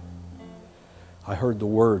Lord. I heard the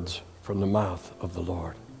words from the mouth of the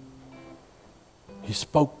Lord. He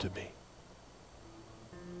spoke to me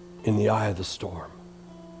in the eye of the storm.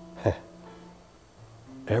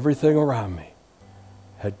 Everything around me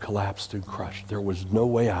had collapsed and crushed. There was no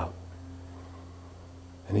way out.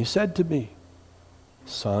 And he said to me,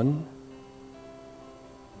 son,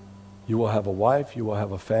 you will have a wife, you will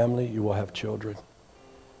have a family, you will have children.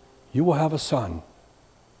 You will have a son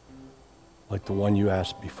like the one you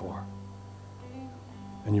asked before.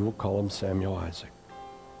 And you will call him Samuel Isaac.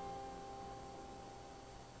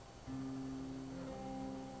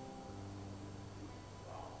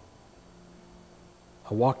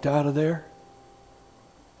 I walked out of there.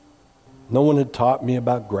 No one had taught me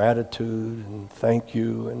about gratitude and thank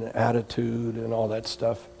you and attitude and all that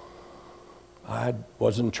stuff. I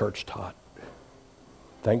wasn't church taught.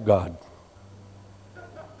 Thank God.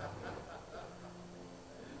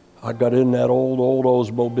 I got in that old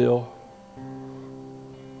Oldsmobile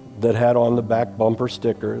that had on the back bumper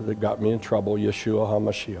sticker that got me in trouble, Yeshua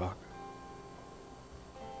HaMashiach.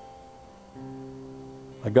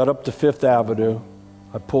 I got up to Fifth Avenue.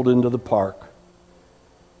 I pulled into the park.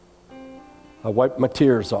 I wiped my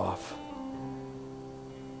tears off.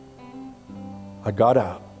 I got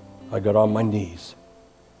out. I got on my knees.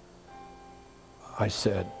 I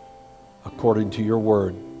said, according to your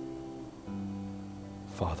word,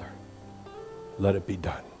 Father, let it be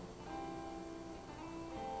done.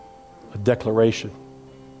 A declaration.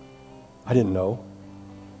 I didn't know.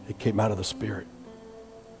 It came out of the Spirit.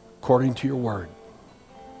 According to your word,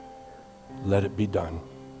 let it be done.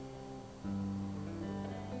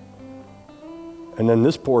 And then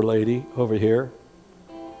this poor lady over here,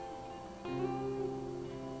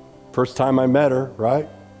 first time I met her, right?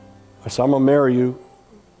 I said, I'm going to marry you.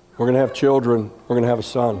 We're going to have children. We're going to have a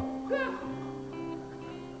son.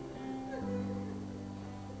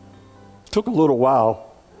 Took a little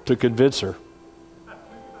while to convince her.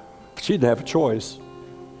 She didn't have a choice.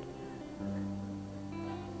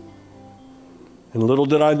 And little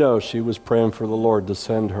did I know she was praying for the Lord to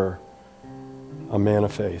send her a man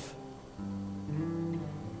of faith.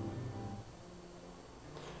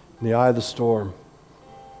 In the eye of the storm,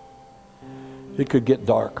 it could get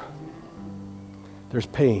dark. There's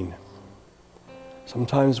pain.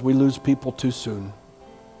 Sometimes we lose people too soon.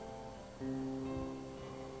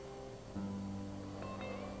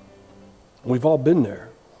 We've all been there.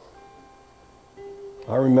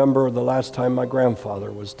 I remember the last time my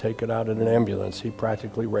grandfather was taken out in an ambulance. He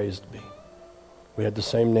practically raised me. We had the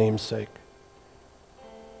same namesake.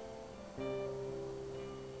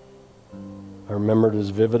 I remember it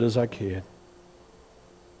as vivid as I can.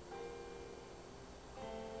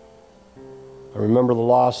 I remember the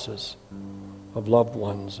losses of loved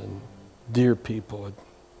ones and dear people, and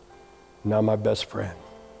now my best friend.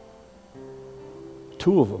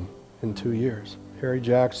 2 of them in 2 years, Harry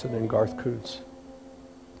Jackson and Garth Kuntz.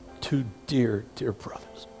 2 dear, dear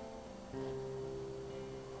brothers.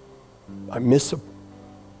 I miss them.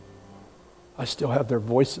 I still have their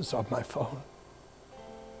voices on my phone.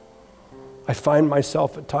 I find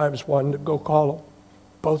myself at times wanting to go call them,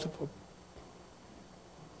 both of them.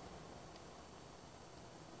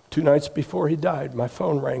 2 nights before he died, my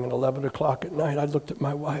phone rang at 11 o'clock at night. I looked at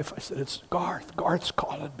my wife. I said, "It's Garth. Garth's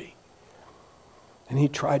calling me." And he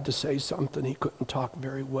tried to say something. He couldn't talk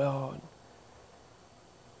very well. And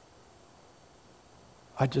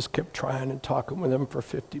I just kept trying and talking with him for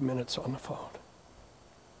 50 minutes on the phone.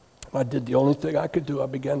 I did the only thing I could do. I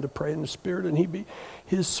began to pray in the Spirit, and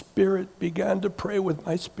his spirit began to pray with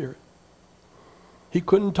my spirit. He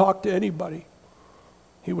couldn't talk to anybody.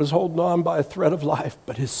 He was holding on by a thread of life,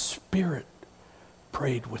 but his spirit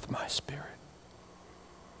prayed with my spirit.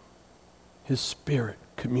 His spirit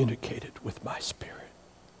communicated with my spirit.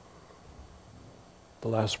 The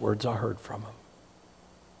last words I heard from him.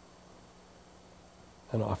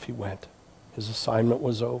 And off he went. His assignment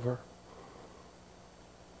was over.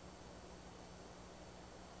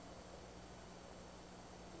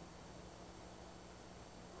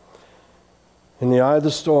 In the eye of the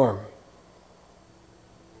storm,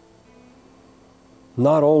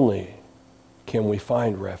 not only can we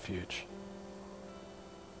find refuge,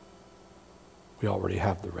 we already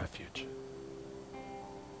have the refuge.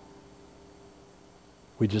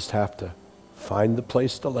 We just have to find the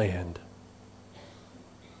place to land.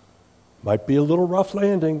 Might be a little rough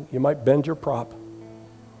landing. You might bend your prop.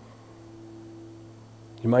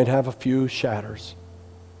 You might have a few shatters.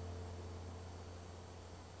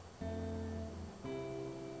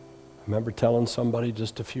 I remember telling somebody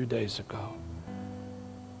just a few days ago,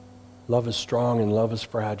 love is strong and love is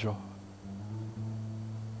fragile.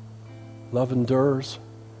 Love endures,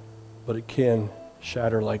 but it can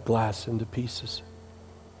shatter like glass into pieces.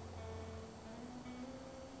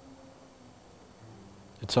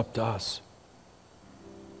 It's up to us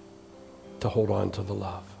to hold on to the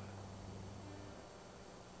love.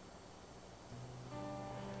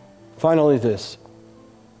 Finally, this.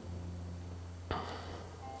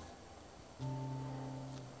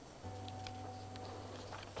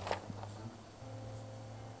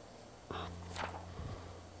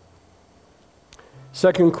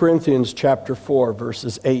 Second Corinthians chapter 4,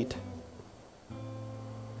 verses 8.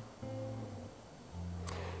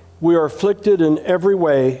 We are afflicted in every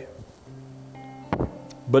way,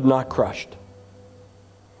 but not crushed.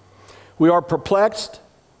 We are perplexed,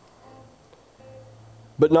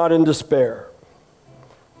 but not in despair.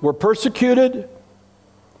 We're persecuted,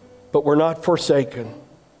 but we're not forsaken.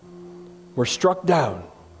 We're struck down,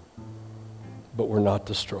 but we're not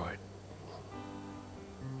destroyed.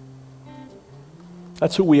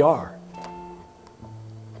 That's who we are.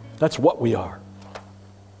 That's what we are.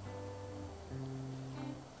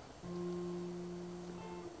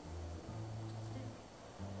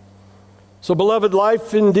 So, beloved,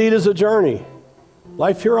 life indeed is a journey.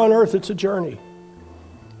 Life here on earth, it's a journey.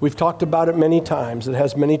 We've talked about it many times. It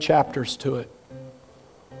has many chapters to it.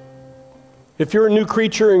 If you're a new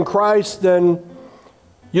creature in Christ, then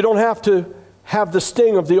you don't have to have the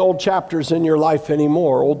sting of the old chapters in your life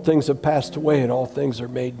anymore. Old things have passed away and all things are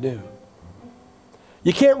made new.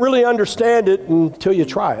 You can't really understand it until you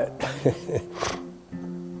try it.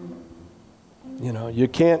 You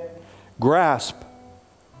can't grasp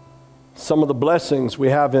some of the blessings we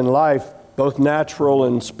have in life, both natural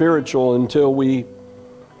and spiritual, until we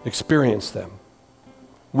experience them.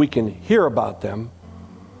 We can hear about them,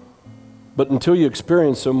 but until you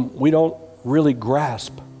experience them, we don't really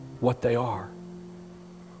grasp what they are.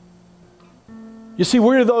 You see,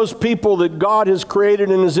 we're those people that God has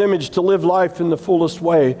created in His image to live life in the fullest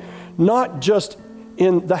way, not just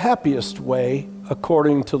in the happiest way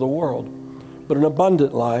according to the world, but an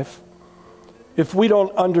abundant life. If we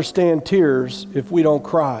don't understand tears, if we don't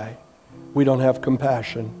cry, we don't have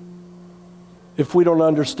compassion. If we don't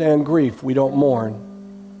understand grief, we don't mourn.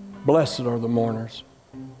 Blessed are the mourners,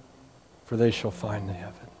 for they shall find the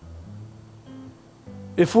heaven.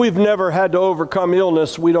 If we've never had to overcome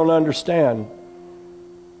illness, we don't understand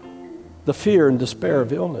the fear and despair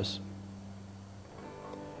of illness.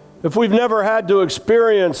 If we've never had to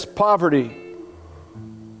experience poverty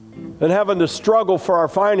and having to struggle for our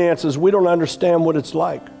finances, we don't understand what it's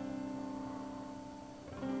like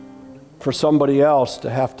for somebody else to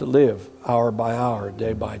have to live hour by hour,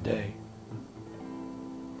 day by day.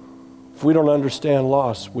 If we don't understand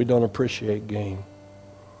loss, we don't appreciate gain.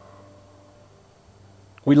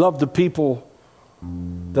 We love the people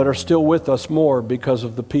that are still with us more because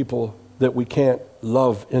of the people that we can't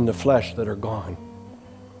love in the flesh that are gone.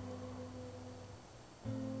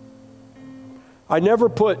 I never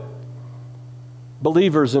put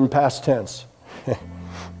believers in past tense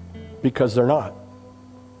because they're not.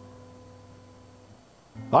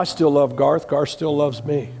 I still love Garth. Garth still loves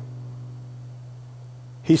me.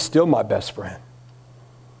 He's still my best friend.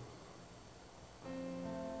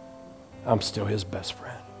 I'm still his best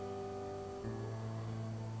friend.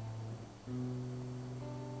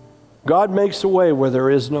 God makes a way where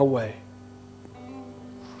there is no way.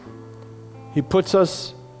 He puts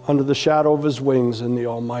us under the shadow of his wings in the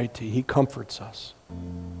Almighty. He comforts us.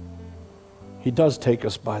 He does take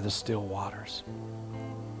us by the still waters.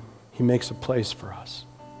 He makes a place for us.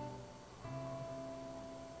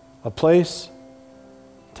 A place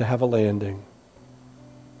to have a landing.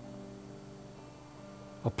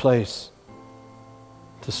 A place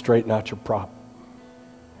to straighten out your prop.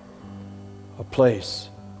 A place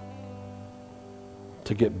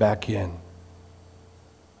to get back in,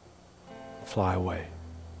 fly away.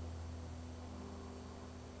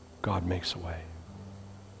 God makes a way.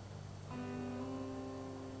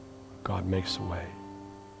 God makes a way.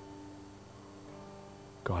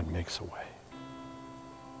 God makes a way.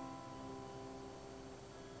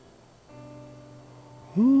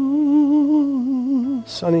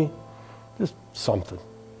 Sonny, just something.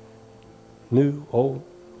 New, old,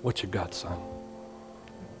 what you got, son?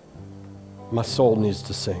 My soul needs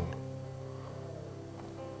to sing.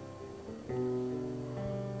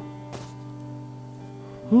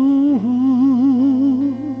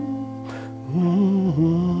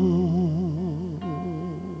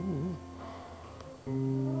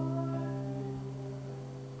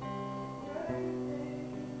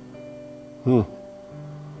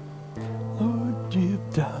 Lord,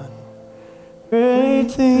 you've done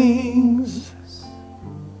great things.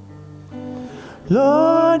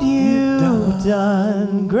 Lord, you've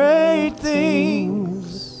done great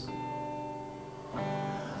things.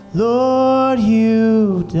 Lord,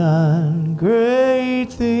 you've done great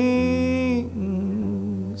things.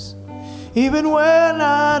 Even when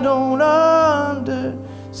I don't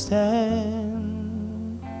understand.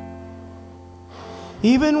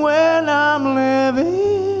 Even when I'm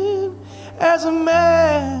living as a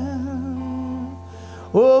man.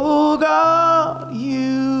 Oh God,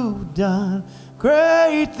 you've done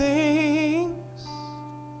great things.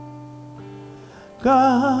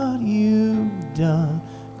 God, you've done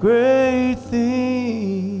great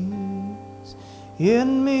things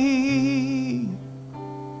in me.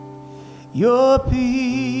 Your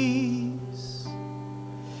peace,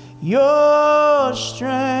 your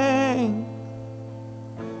strength,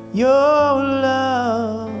 your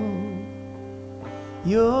love,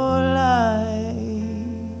 your light,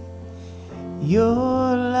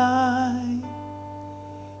 your light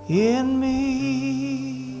in me.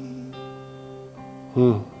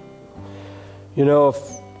 You know, if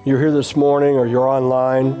you're here this morning or you're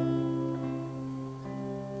online,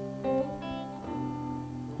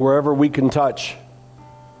 wherever we can touch,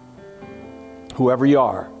 whoever you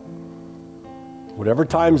are, whatever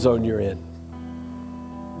time zone you're in,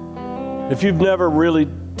 if you've never really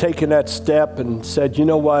taken that step and said, you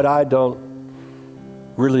know what, I don't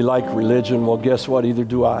really like religion, well, guess what? Either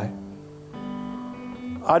do I.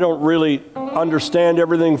 I don't really understand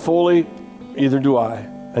everything fully, either do I,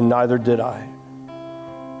 and neither did I.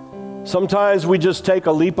 Sometimes we just take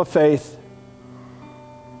a leap of faith.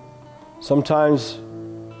 Sometimes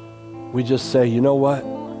we just say, you know what?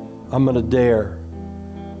 I'm going to dare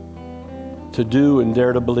to do and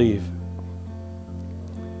dare to believe.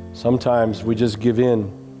 Sometimes we just give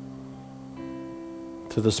in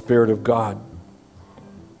to the Spirit of God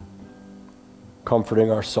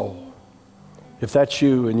comforting our soul. If that's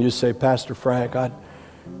you and you say, Pastor Frank,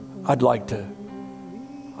 I'd like to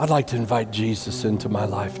invite Jesus into my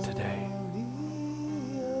life today.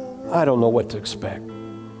 I don't know what to expect,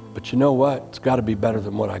 but you know what? It's got to be better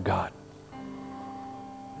than what I got.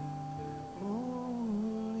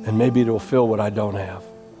 And maybe it'll fill what I don't have.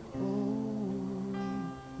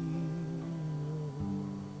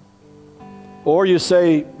 Or you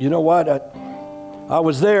say, you know what? I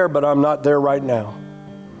was there, but I'm not there right now.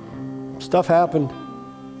 Stuff happened.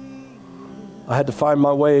 I had to find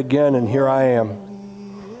my way again, and here I am.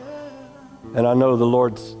 And I know the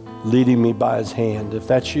Lord's leading me by his hand. If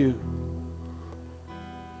that's you,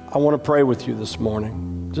 I want to pray with you this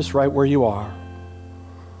morning, just right where you are.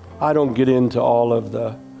 I don't get into all of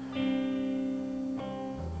the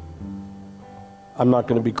I'm not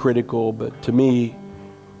going to be critical, but to me,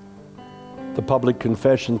 the public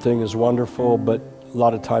confession thing is wonderful, but a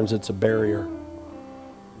lot of times it's a barrier.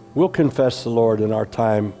 We'll confess the Lord in our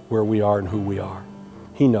time where we are and who we are.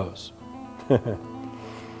 He knows.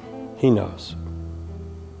 He knows.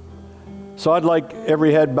 So I'd like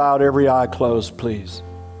every head bowed, every eye closed, please.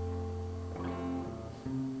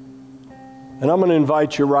 And I'm going to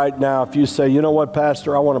invite you right now, if you say, you know what,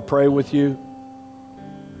 Pastor, I want to pray with you.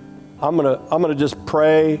 I'm going to just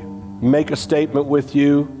pray, make a statement with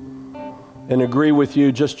you, and agree with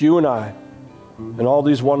you, just you and I, and all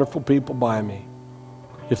these wonderful people by me.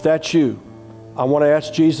 If that's you, I want to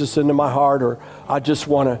ask Jesus into my heart, or I just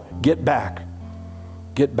want to get back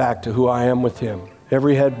to who I am with him.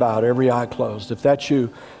 Every head bowed, every eye closed. If that's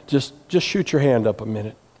you, just shoot your hand up a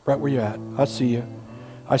minute, right where you're at. I see you.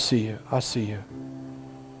 I see you. I see you.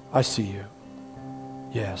 I see you.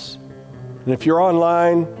 Yes. And if you're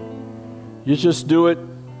online, you just do it.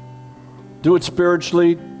 Do it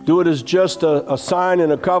spiritually. Do it as just a sign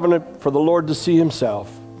and a covenant for the Lord to see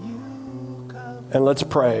himself. And let's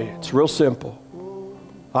pray. It's real simple.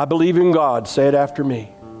 I believe in God. Say it after me.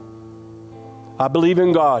 I believe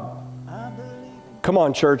in God. Come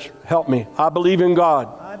on, church. Help me. I believe in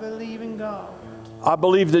God. I believe in God. I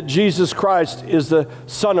believe that Jesus Christ is the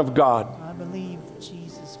Son of God. I believe that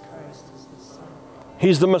Jesus Christ is the Son.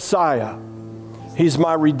 He's the Messiah. He's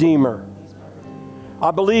my Redeemer. I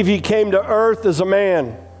believe he came to earth as a man.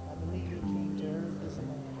 I believe he came to earth as a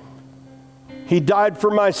man. He died for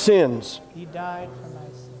my sins. He died for my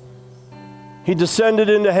sins. He descended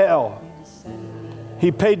into hell. He descended into hell.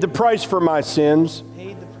 He paid the price for my sins.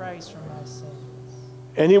 Paid the price for my sins.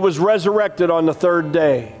 And he was resurrected on the third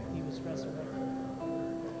day. He was resurrected.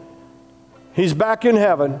 He's back in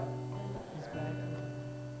heaven. He's back in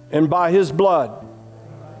heaven. And by his blood, By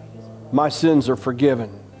his blood, my sins are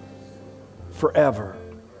forgiven forever.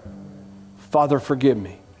 Father, forgive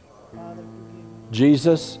me. Father, forgive me.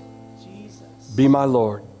 Jesus, Jesus, be my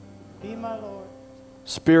Lord. be my Lord.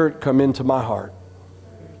 Spirit, come into my heart.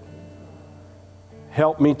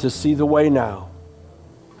 Help me to see the way now.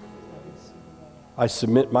 I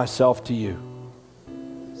submit myself to you.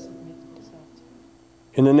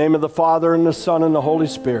 In the name of the Father, and the Son, and the Holy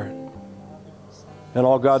Spirit. And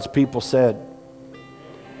all God's people said,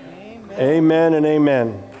 Amen. Amen and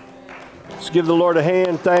amen. Let's give the Lord a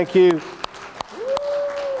hand. Thank you.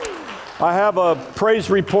 I have a praise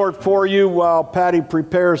report for you while Patty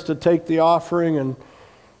prepares to take the offering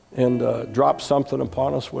and drop something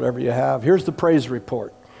upon us, whatever you have. Here's the praise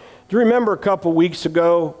report. Do you remember a couple weeks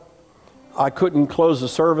ago, I couldn't close the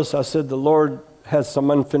service. I said the Lord has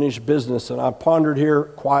some unfinished business, and I pondered here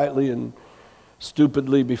quietly and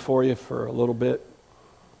stupidly before you for a little bit.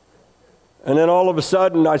 And then all of a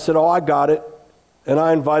sudden I said, I got it. And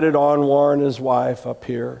I invited on Warren, his wife, up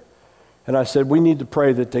here. And I said, we need to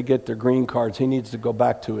pray that they get their green cards. He needs to go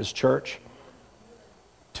back to his church.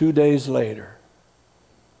 2 days later,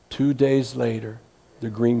 the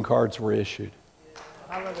green cards were issued.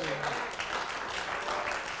 Hallelujah.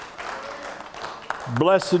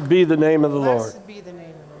 Blessed be the name of the Lord. Blessed be the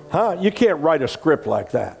name of the Lord. Huh? You can't write a script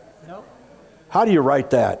like that. Nope. How do you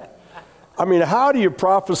write that? I mean, how do you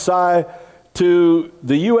prophesy to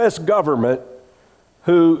the U.S. government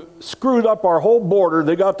who screwed up our whole border?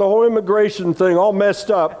 They got the whole immigration thing all messed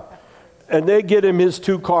up, and they get him his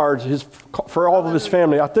 2 cards for all of his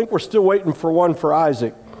family. I think we're still waiting for one for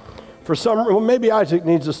Isaac. Maybe Isaac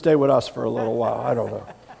needs to stay with us for a little while. I don't know.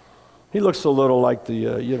 He looks a little like he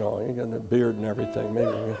got the beard and everything.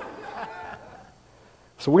 Maybe.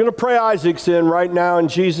 So we're going to pray Isaac's in right now in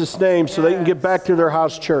Jesus' name so they can get back to their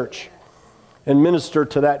house church and minister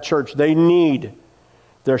to that church. They need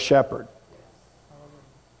their shepherd.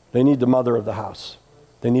 They need the mother of the house.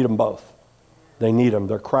 They need them both. They need them.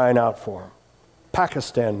 They're crying out for him.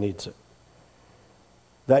 Pakistan needs it.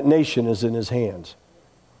 That nation is in his hands.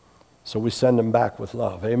 So we send them back with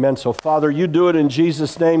love. Amen. So Father, you do it in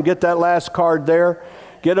Jesus' name. Get that last card there.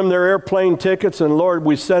 Get them their airplane tickets. And Lord,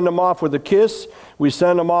 we send them off with a kiss. We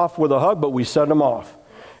send them off with a hug, but we send them off.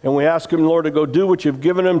 And we ask them, Lord, to go do what you've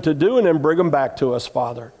given them to do and then bring them back to us,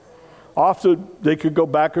 Father. Often they could go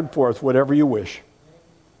back and forth, whatever you wish.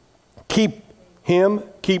 Keep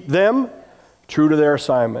them true to their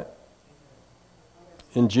assignment.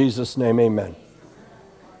 In Jesus' name, amen.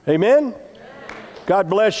 Amen. God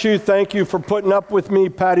bless you. Thank you for putting up with me.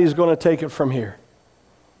 Patty's going to take it from here.